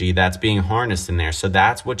energy that's being harnessed in there. So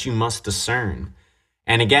that's what you must discern.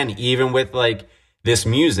 And again, even with like this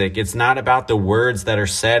music. It's not about the words that are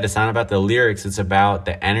said. It's not about the lyrics. It's about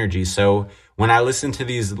the energy. So when I listen to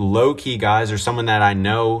these low key guys or someone that I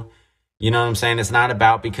know, you know what I'm saying? It's not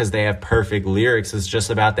about because they have perfect lyrics. It's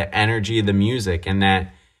just about the energy of the music, and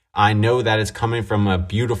that I know that it's coming from a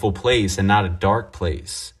beautiful place and not a dark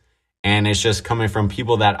place. And it's just coming from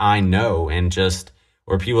people that I know and just,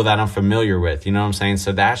 or people that I'm familiar with, you know what I'm saying?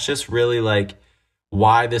 So that's just really like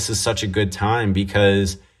why this is such a good time,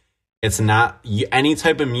 because it's not any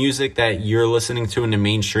type of music that you're listening to in the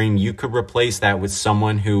mainstream. You could replace that with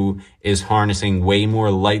someone who is harnessing way more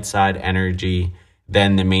light side energy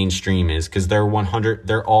than the mainstream is, because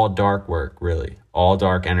they're all dark work, really, all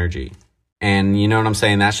dark energy. And you know what I'm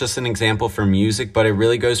saying? That's just an example for music, but it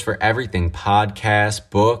really goes for everything. Podcasts,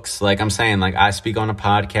 books. Like I'm saying, like I speak on a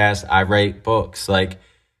podcast, I write books. Like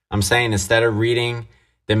I'm saying, instead of reading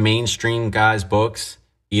the mainstream guys' books,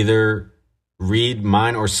 either read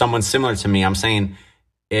mine or someone similar to me. I'm saying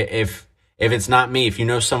if it's not me, if you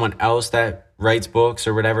know someone else that writes books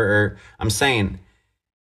or whatever, or I'm saying,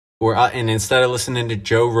 and instead of listening to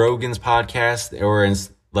Joe Rogan's podcast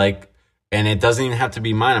and it doesn't even have to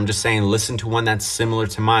be mine. I'm just saying, listen to one that's similar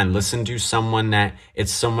to mine. Listen to someone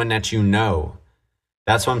that you know.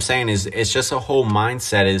 That's what I'm saying, is it's just a whole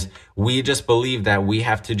mindset. Is we just believe that we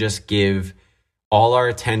have to just give all our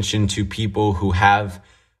attention to people who have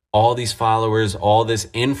all these followers, all this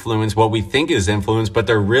influence, what we think is influence, but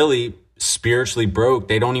they're really spiritually broke.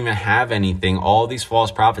 They don't even have anything. All these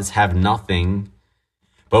false prophets have nothing,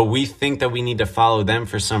 but we think that we need to follow them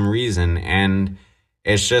for some reason. And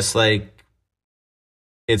it's just like,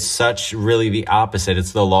 it's such really the opposite.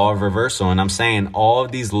 It's the law of reversal. And I'm saying all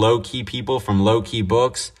of these low-key people from low-key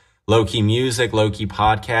books, low-key music, low-key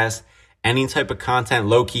podcasts, any type of content,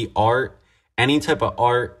 low-key art, any type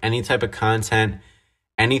of content,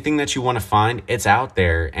 anything that you want to find, it's out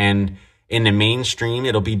there. And in the mainstream,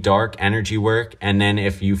 it'll be dark energy work. And then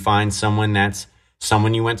if you find someone that's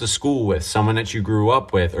someone you went to school with, someone that you grew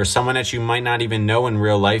up with, or someone that you might not even know in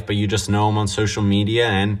real life, but you just know them on social media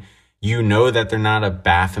and you know that they're not a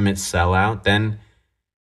Baphomet sellout, then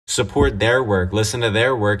support their work, listen to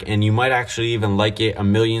their work, and you might actually even like it a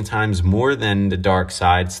million times more than the dark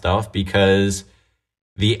side stuff, because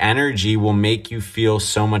the energy will make you feel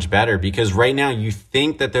so much better. Because right now you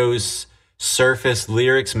think that those surface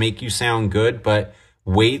lyrics make you sound good, but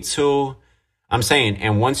wait till, I'm saying,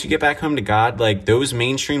 and once you get back home to God, like those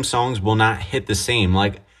mainstream songs will not hit the same.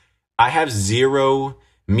 Like I have 0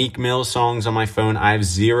 Meek Mill songs on my phone. I have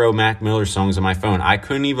 0 Mac Miller songs on my phone. I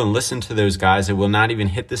couldn't even listen to those guys. It will not even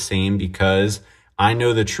hit the same, because I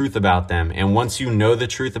know the truth about them. And once you know the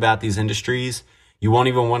truth about these industries, you won't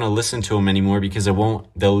even want to listen to them anymore, because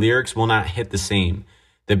the lyrics will not hit the same.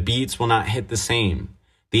 The beats will not hit the same.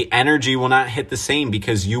 The energy will not hit the same,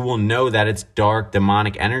 because you will know that it's dark,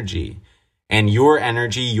 demonic energy. And your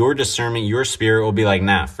energy, your discernment, your spirit will be like,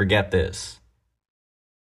 nah, forget this.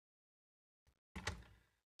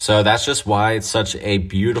 So that's just why it's such a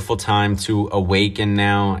beautiful time to awaken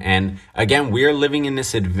now. And again, we are living in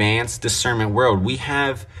this advanced discernment world. We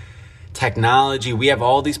have technology, we have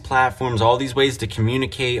all these platforms, all these ways to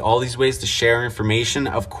communicate, all these ways to share information.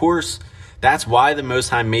 Of course, that's why the Most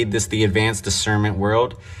High made this the advanced discernment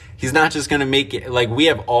world. He's not just going to make it like we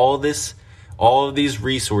have all of these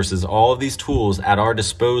resources, all of these tools at our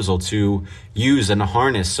disposal to use and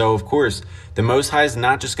harness. So of course, the Most High is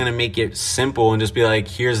not just going to make it simple and just be like,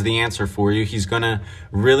 here's the answer for you. He's going to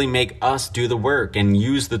really make us do the work and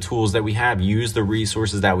use the tools that we have, use the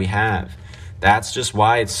resources that we have. That's just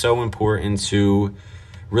why it's so important to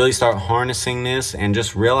really start harnessing this and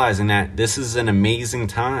just realizing that this is an amazing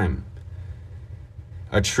time.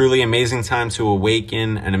 A truly amazing time to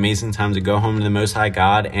awaken, an amazing time to go home to the Most High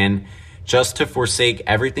God, and just to forsake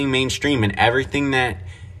everything mainstream. And everything that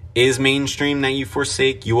is mainstream that you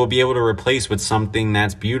forsake, you will be able to replace with something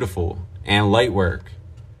that's beautiful and light work.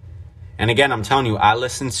 And again, I'm telling you, I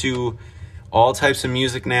listen to all types of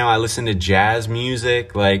music now. I listen to jazz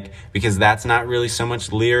music, because that's not really so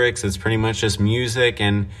much lyrics. It's pretty much just music.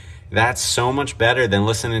 And that's so much better than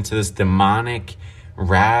listening to this demonic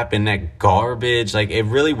rap and that garbage. It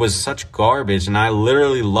really was such garbage. And I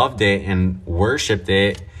literally loved it and worshiped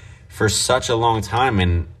it for such a long time.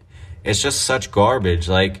 And it's just such garbage.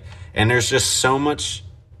 And there's just so much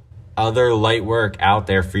other light work out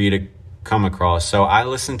there for you to come across. So I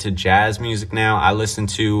listen to jazz music now. I listen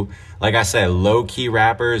to, like I said, low-key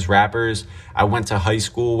rappers I went to high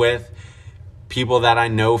school with, people that I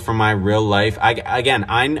know from my real life.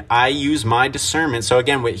 I use my discernment. So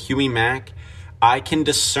again, with Huey Mack, I can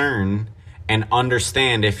discern and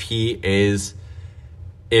understand if he is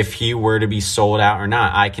if he were to be sold out or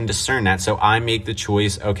not. I can discern that. So I make the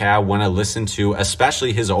choice, okay, I want to listen to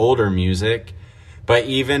especially his older music. But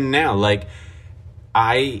even now, like,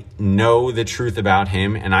 I know the truth about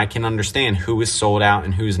him, and I can understand who is sold out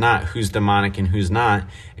and who's not, who's demonic and who's not.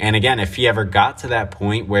 And again, if he ever got to that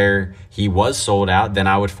point where he was sold out, then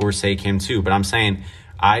I would forsake him too. But I'm saying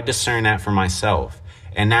I discern that for myself,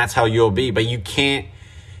 and that's how you'll be. But you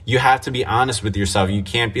have to be honest with yourself. You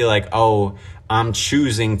can't be like, oh, I'm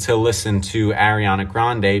choosing to listen to Ariana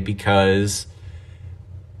Grande because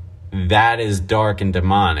that is dark and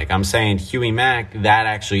demonic. I'm saying Huey Mack, that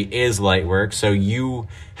actually is light work. So you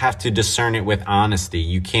have to discern it with honesty.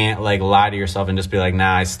 You can't like lie to yourself and just be like,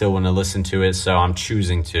 nah, I still want to listen to it, so I'm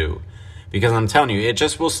choosing to. Because I'm telling you, it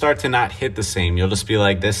just will start to not hit the same. You'll just be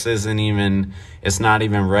like, it's not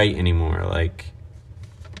even right anymore. Like,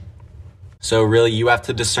 so really you have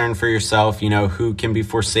to discern for yourself, you know, who can be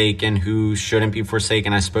forsaken, who shouldn't be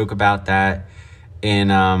forsaken. I spoke about that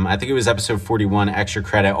in, I think it was episode 41, Extra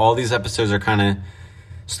Credit. All these episodes are kind of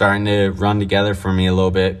starting to run together for me a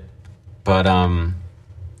little bit. But,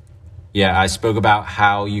 yeah, I spoke about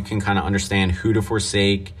how you can kind of understand who to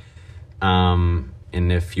forsake in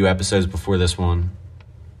a few episodes before this one.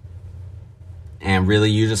 And really,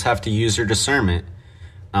 you just have to use your discernment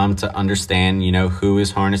to understand, you know, who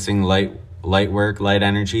is harnessing light work, light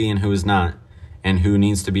energy, and who is not, and who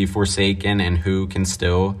needs to be forsaken and who can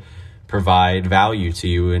still provide value to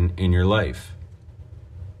you in your life.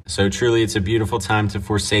 So truly, it's a beautiful time to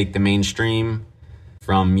forsake the mainstream,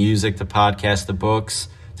 from music to podcasts to books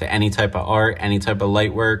to any type of art, any type of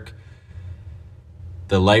light work.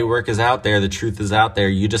 The light work is out there. The truth is out there.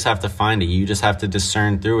 You just have to find it. You just have to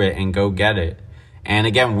discern through it and go get it. And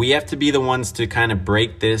again, we have to be the ones to kind of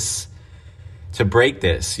break this.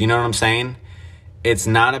 You know what I'm saying? It's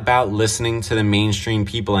not about listening to the mainstream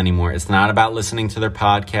people anymore. It's not about listening to their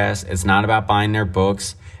podcasts. It's not about buying their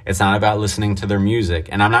books. It's not about listening to their music.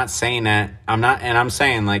 And I'm not saying that. I'm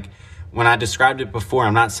saying, like, when I described it before,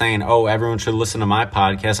 I'm not saying, oh, everyone should listen to my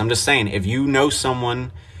podcast. I'm just saying, if you know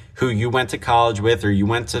someone who you went to college with, or you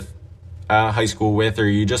went to high school with, or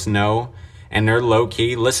you just know, and they're low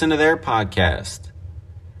key, listen to their podcast.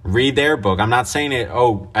 Read their book. I'm not saying it,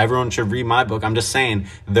 oh, everyone should read my book. I'm just saying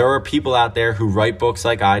there are people out there who write books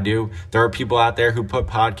like I do. There are people out there who put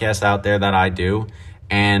podcasts out there that I do,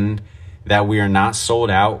 and that we are not sold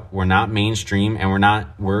out. We're not mainstream, and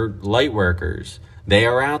we're light workers. They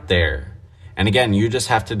are out there. And again, you just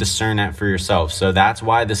have to discern that for yourself. So that's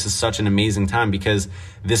why this is such an amazing time, because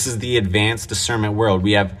this is the advanced discernment world.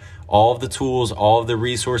 We have all of the tools, all of the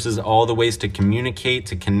resources, all the ways to communicate,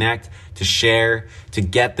 to connect, to share, to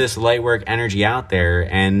get this light work energy out there.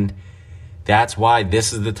 And that's why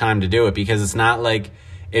this is the time to do it, because it's not like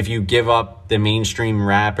if you give up the mainstream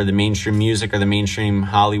rap or the mainstream music or the mainstream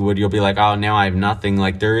Hollywood, you'll be like, oh, now I have nothing.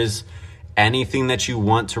 Like, there is anything that you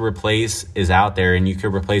want to replace is out there, and you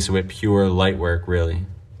could replace it with pure light work, really.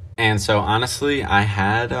 And so honestly, I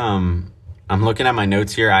had, I'm looking at my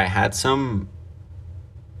notes here. I had some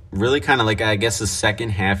really kind of like, I guess, the second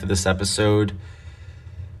half of this episode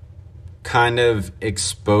kind of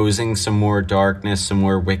exposing some more darkness, some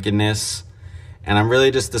more wickedness. And I'm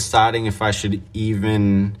really just deciding if I should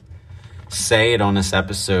even say it on this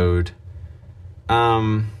episode.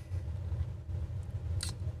 I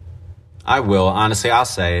will. Honestly, I'll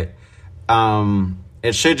say it.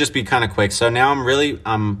 It should just be kind of quick. So now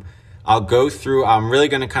I'll go through, I'm really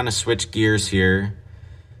going to kind of switch gears here.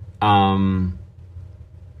 I'll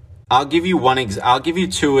give you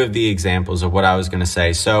two of the examples of what I was going to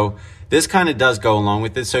say. So this kind of does go along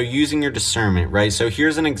with it. So using your discernment, right? So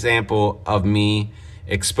here's an example of me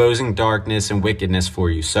exposing darkness and wickedness for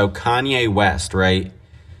you. So Kanye West, right?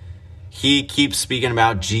 He keeps speaking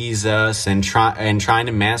about Jesus and trying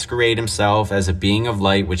to masquerade himself as a being of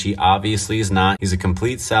light, which he obviously is not. He's a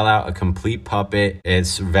complete sellout, a complete puppet. I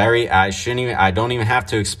don't even have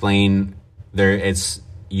to explain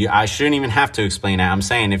I shouldn't even have to explain that. I'm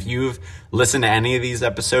saying if you've listened to any of these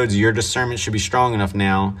episodes, your discernment should be strong enough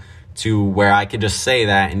now to where I could just say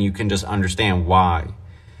that and you can just understand why.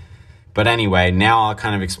 But anyway, now I'll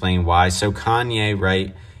kind of explain why. So Kanye,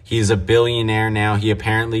 right? He's a billionaire now. He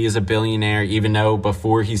apparently is a billionaire, even though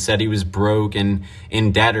before he said he was broke and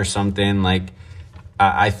in debt or something. Like,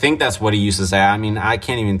 I think that's what he used to say. I mean, I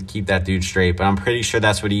can't even keep that dude straight, but I'm pretty sure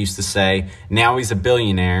that's what he used to say. Now he's a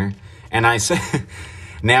billionaire. And I said,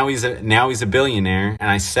 now he's a billionaire. And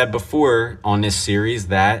I said before on this series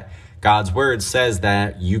that God's word says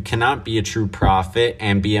that you cannot be a true prophet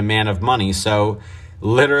and be a man of money. So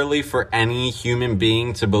literally for any human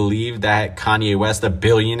being to believe that Kanye West, a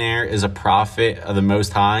billionaire, is a prophet of the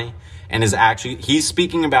Most High and is actually, he's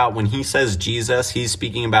speaking about, when he says Jesus, he's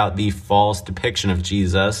speaking about the false depiction of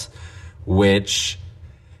Jesus, which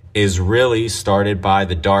is really started by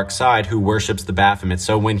the dark side who worships the Baphomet.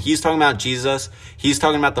 So when he's talking about Jesus, he's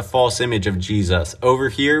talking about the false image of Jesus. Over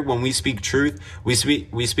here, when we speak truth, we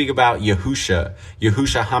speak about Yahusha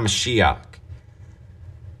HaMashiach,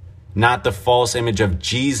 not the false image of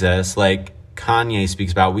Jesus like Kanye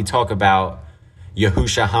speaks about. We talk about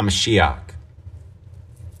Yahusha HaMashiach.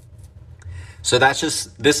 So that's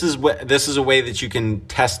just, this is a way that you can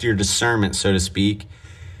test your discernment, so to speak,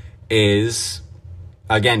 is,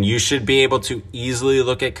 again, you should be able to easily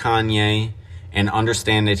look at Kanye and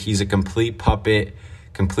understand that he's a complete puppet,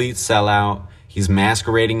 complete sellout. He's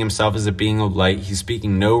masquerading himself as a being of light. He's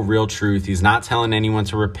speaking no real truth. He's not telling anyone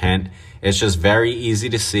to repent. It's just very easy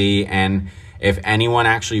to see. And if anyone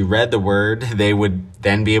actually read the word, they would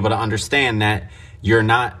then be able to understand that you're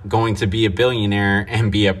not going to be a billionaire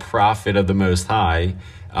and be a prophet of the Most High.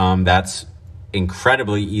 That's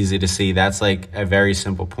incredibly easy to see. That's like a very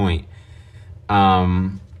simple point.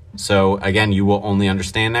 So again, you will only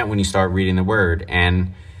understand that when you start reading the word.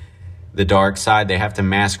 And the dark side, they have to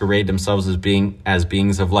masquerade themselves as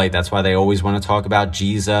beings of light. That's why they always want to talk about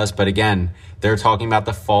Jesus. But again, they're talking about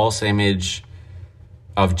the false image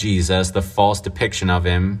of Jesus, the false depiction of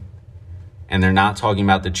him. And they're not talking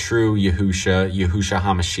about the true Yahusha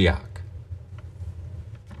HaMashiach.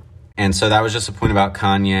 And so that was just a point about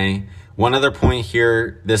Kanye. One other point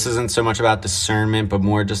here, this isn't so much about discernment, but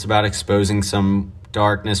more just about exposing some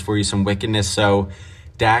darkness for you, some wickedness. So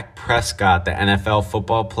Dak Prescott, the NFL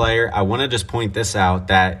football player, I want to just point this out,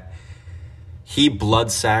 that he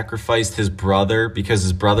blood sacrificed his brother because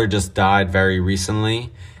his brother just died very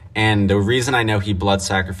recently. And the reason I know he blood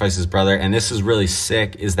sacrificed his brother, and this is really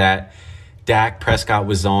sick, is that Dak Prescott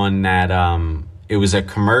was on that, it was a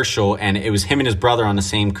commercial, and it was him and his brother on the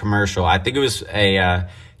same commercial. I think it was a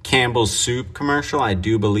Campbell's Soup commercial, I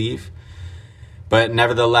do believe. But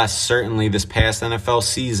nevertheless, certainly this past NFL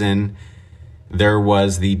season, there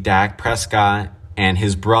was the Dak Prescott and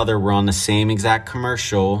his brother were on the same exact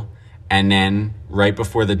commercial. And then right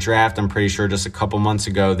before the draft, I'm pretty sure just a couple months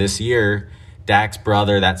ago this year, Dak's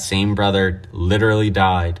brother, that same brother, literally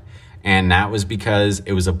died. And that was because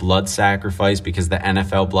it was a blood sacrifice, because the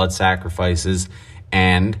NFL blood sacrifices.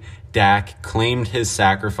 And Dak claimed his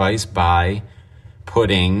sacrifice by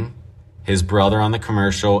putting his brother on the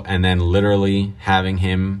commercial and then literally having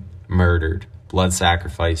him murdered, blood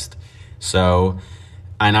sacrificed. So,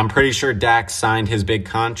 and I'm pretty sure Dak signed his big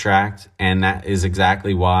contract, and that is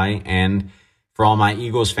exactly why. And for all my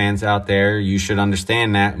Eagles fans out there, you should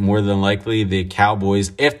understand that more than likely the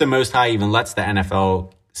Cowboys, if the Most High even lets the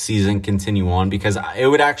NFL season continue on, because it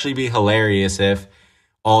would actually be hilarious if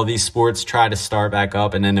all these sports try to start back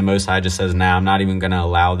up and then the Most High just says, nah, I'm not even going to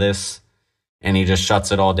allow this, and he just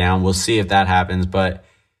shuts it all down. We'll see if that happens. But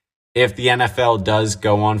if the NFL does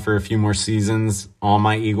go on for a few more seasons, all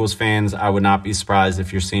my Eagles fans, I would not be surprised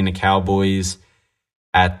if you're seeing the Cowboys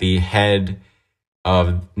at the head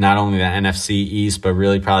of not only the NFC East, but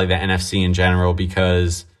really probably the NFC in general,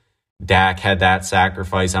 because Dak had that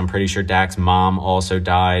sacrifice. I'm pretty sure Dak's mom also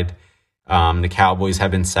died. The Cowboys have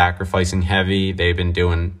been sacrificing heavy. They've been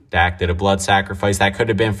doing, Dak did a blood sacrifice. That could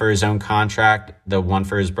have been for his own contract, the one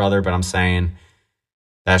for his brother, but I'm saying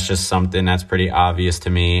that's just something that's pretty obvious to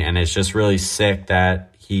me. And it's just really sick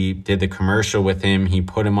that he did the commercial with him. He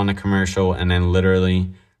put him on the commercial and then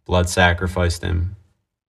literally blood sacrificed him.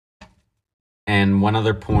 And one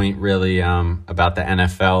other point really about the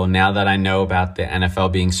NFL, now that I know about the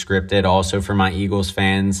NFL being scripted, also for my Eagles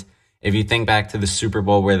fans, if you think back to the Super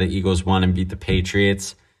Bowl where the Eagles won and beat the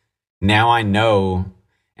Patriots, now I know,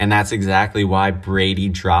 and that's exactly why Brady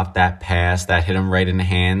dropped that pass that hit him right in the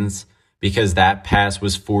hands, because that pass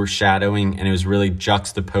was foreshadowing and it was really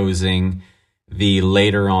juxtaposing the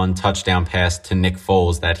later on touchdown pass to Nick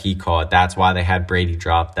Foles that he caught. That's why they had Brady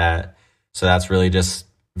drop that. So that's really just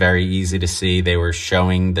very easy to see. They were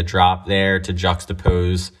showing the drop there to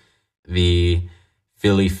juxtapose the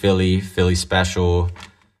Philly special,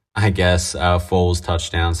 I guess, Foles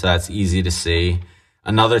touchdown. So that's easy to see.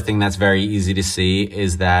 Another thing that's very easy to see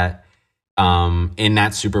is that in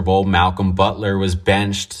that Super Bowl, Malcolm Butler was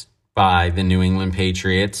benched by the New England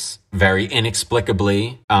Patriots very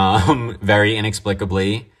inexplicably.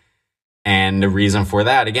 And the reason for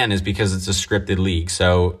that, again, is because it's a scripted league.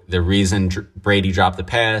 So the reason Brady dropped the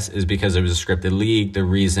pass is because it was a scripted league. The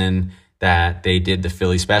reason that they did the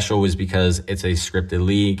Philly special was because it's a scripted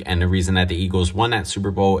league. And the reason that the Eagles won that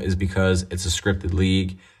Super Bowl is because it's a scripted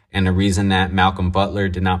league. And the reason that Malcolm Butler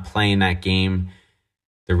did not play in that game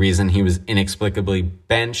The reason he was inexplicably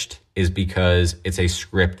benched is because it's a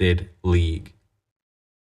scripted league.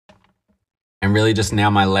 And really just now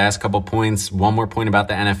my last couple points. One more point about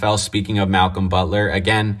the NFL. Speaking of Malcolm Butler,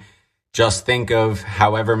 again, just think of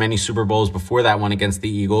however many Super Bowls before that one against the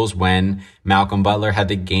Eagles when Malcolm Butler had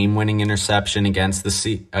the game-winning interception against the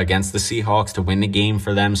Seahawks to win the game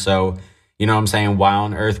for them. So, you know what I'm saying? Why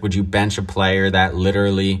on earth would you bench a player that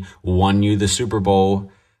literally won you the Super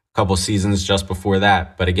Bowl a couple seasons just before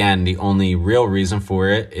that? But again, the only real reason for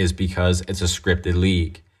it is because it's a scripted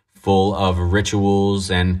league full of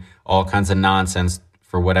rituals and all kinds of nonsense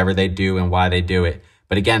for whatever they do and why they do it.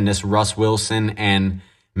 But again, this Russ Wilson and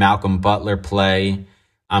Malcolm Butler play,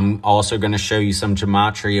 I'm also going to show you some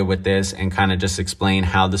gematria with this and kind of just explain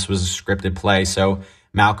how this was a scripted play. So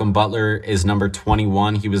Malcolm Butler is number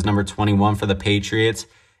 21. He was number 21 for the Patriots.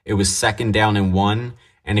 It was 2nd down and 1.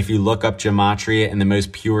 And if you look up gematria in the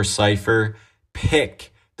most pure cipher,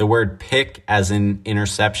 pick, the word pick as in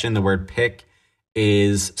interception, the word pick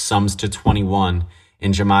is sums to 21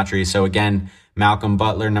 in gematria. So again, Malcolm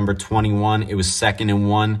Butler, number 21, it was 2nd and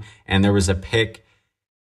 1, and there was a pick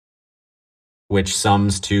which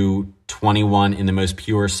sums to 21 in the most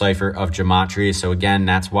pure cipher of gematria. So again,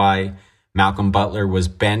 that's why Malcolm Butler was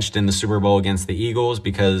benched in the Super Bowl against the Eagles,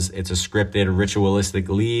 because it's a scripted, ritualistic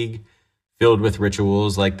league filled with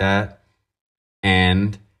rituals like that.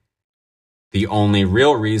 And the only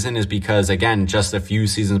real reason is because, again, just a few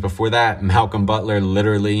seasons before that, Malcolm Butler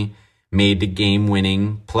literally made the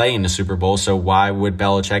game-winning play in the Super Bowl. So why would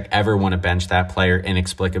Belichick ever want to bench that player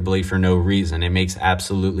inexplicably for no reason? It makes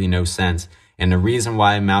absolutely no sense. And the reason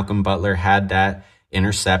why Malcolm Butler had that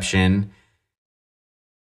interception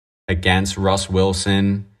against Russ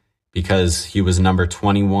Wilson, because he was number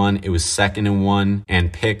 21, it was 2nd and 1,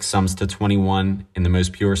 and pick sums to 21 in the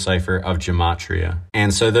most pure cipher of gematria.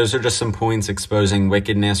 And so those are just some points exposing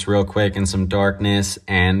wickedness real quick and some darkness,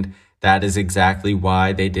 and that is exactly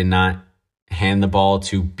why they did not hand the ball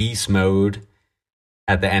to beast mode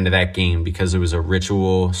at the end of that game, because it was a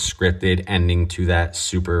ritual scripted ending to that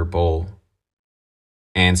Super Bowl.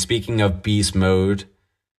 And speaking of beast mode,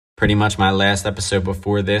 pretty much my last episode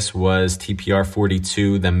before this was TPR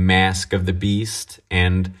 42, the Mask of the Beast.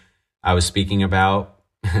 And I was speaking about,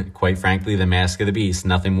 quite frankly, the Mask of the Beast.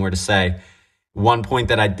 Nothing more to say. One point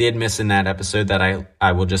that I did miss in that episode that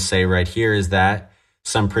I will just say right here is that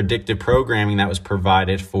some predictive programming that was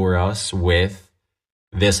provided for us with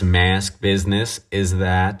this mask business is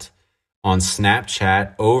that on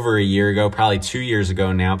Snapchat over a year ago, probably 2 years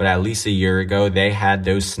ago now, but at least a year ago, they had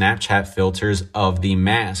those Snapchat filters of the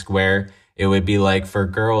mask where it would be like for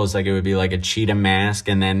girls, like it would be like a cheetah mask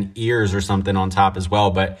and then ears or something on top as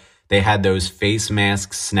well. But they had those face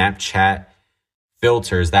mask Snapchat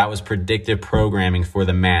filters. That was predictive programming for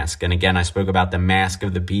the mask. And again, I spoke about the Mask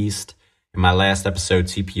of the Beast in my last episode,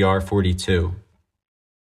 TPR 42.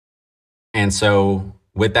 And so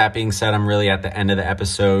with that being said, I'm really at the end of the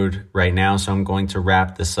episode right now, so I'm going to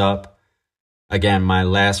wrap this up. Again, my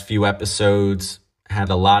last few episodes had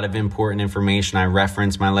a lot of important information. I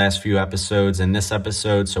referenced my last few episodes in this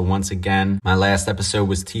episode. So once again, my last episode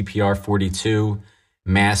was TPR 42,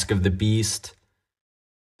 Mask of the Beast.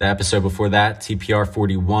 The episode before that, TPR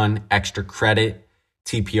 41, Extra Credit.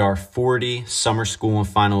 TPR 40, Summer School and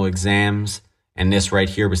Final Exams. And this right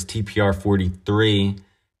here was TPR 43,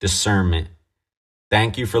 Discernment.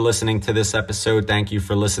 Thank you for listening to this episode. Thank you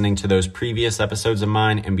for listening to those previous episodes of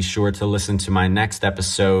mine, and be sure to listen to my next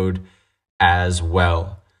episode as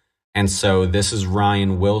well. And so this is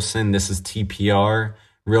Ryan Wilson. This is TPR.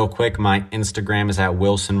 Real quick, my Instagram is at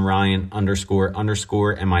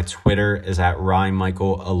WilsonRyan__, and my Twitter is at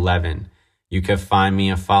RyanMichael11. You can find me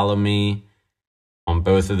and follow me on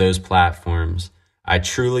both of those platforms. I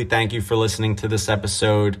truly thank you for listening to this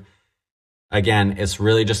episode. Again, it's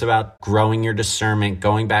really just about growing your discernment,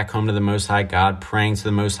 going back home to the Most High God, praying to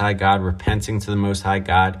the Most High God, repenting to the Most High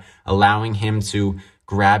God, allowing Him to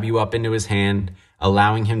grab you up into His hand,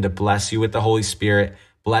 allowing Him to bless you with the Holy Spirit,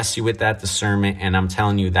 bless you with that discernment. And I'm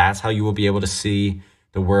telling you, that's how you will be able to see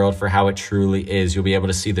the world for how it truly is. You'll be able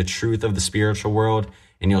to see the truth of the spiritual world,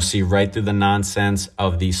 and you'll see right through the nonsense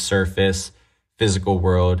of the surface physical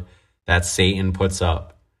world that Satan puts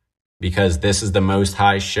up. Because this is the Most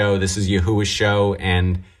High show. This is Yahuwah's show,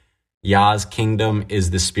 and Yah's kingdom is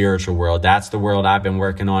the spiritual world. That's the world I've been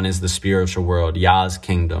working on, is the spiritual world, Yah's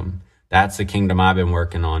kingdom. That's the kingdom I've been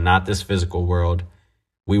working on, not this physical world.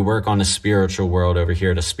 We work on the spiritual world over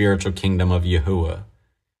here, the spiritual kingdom of Yahuwah.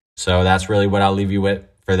 So that's really what I'll leave you with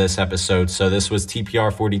for this episode. So this was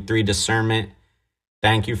TPR 43, Discernment.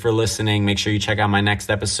 Thank you for listening. Make sure you check out my next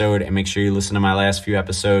episode, and make sure you listen to my last few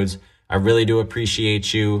episodes. I really do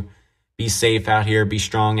appreciate you. Be safe out here. Be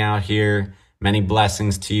strong out here. Many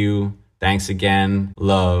blessings to you. Thanks again.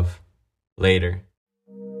 Love. Later.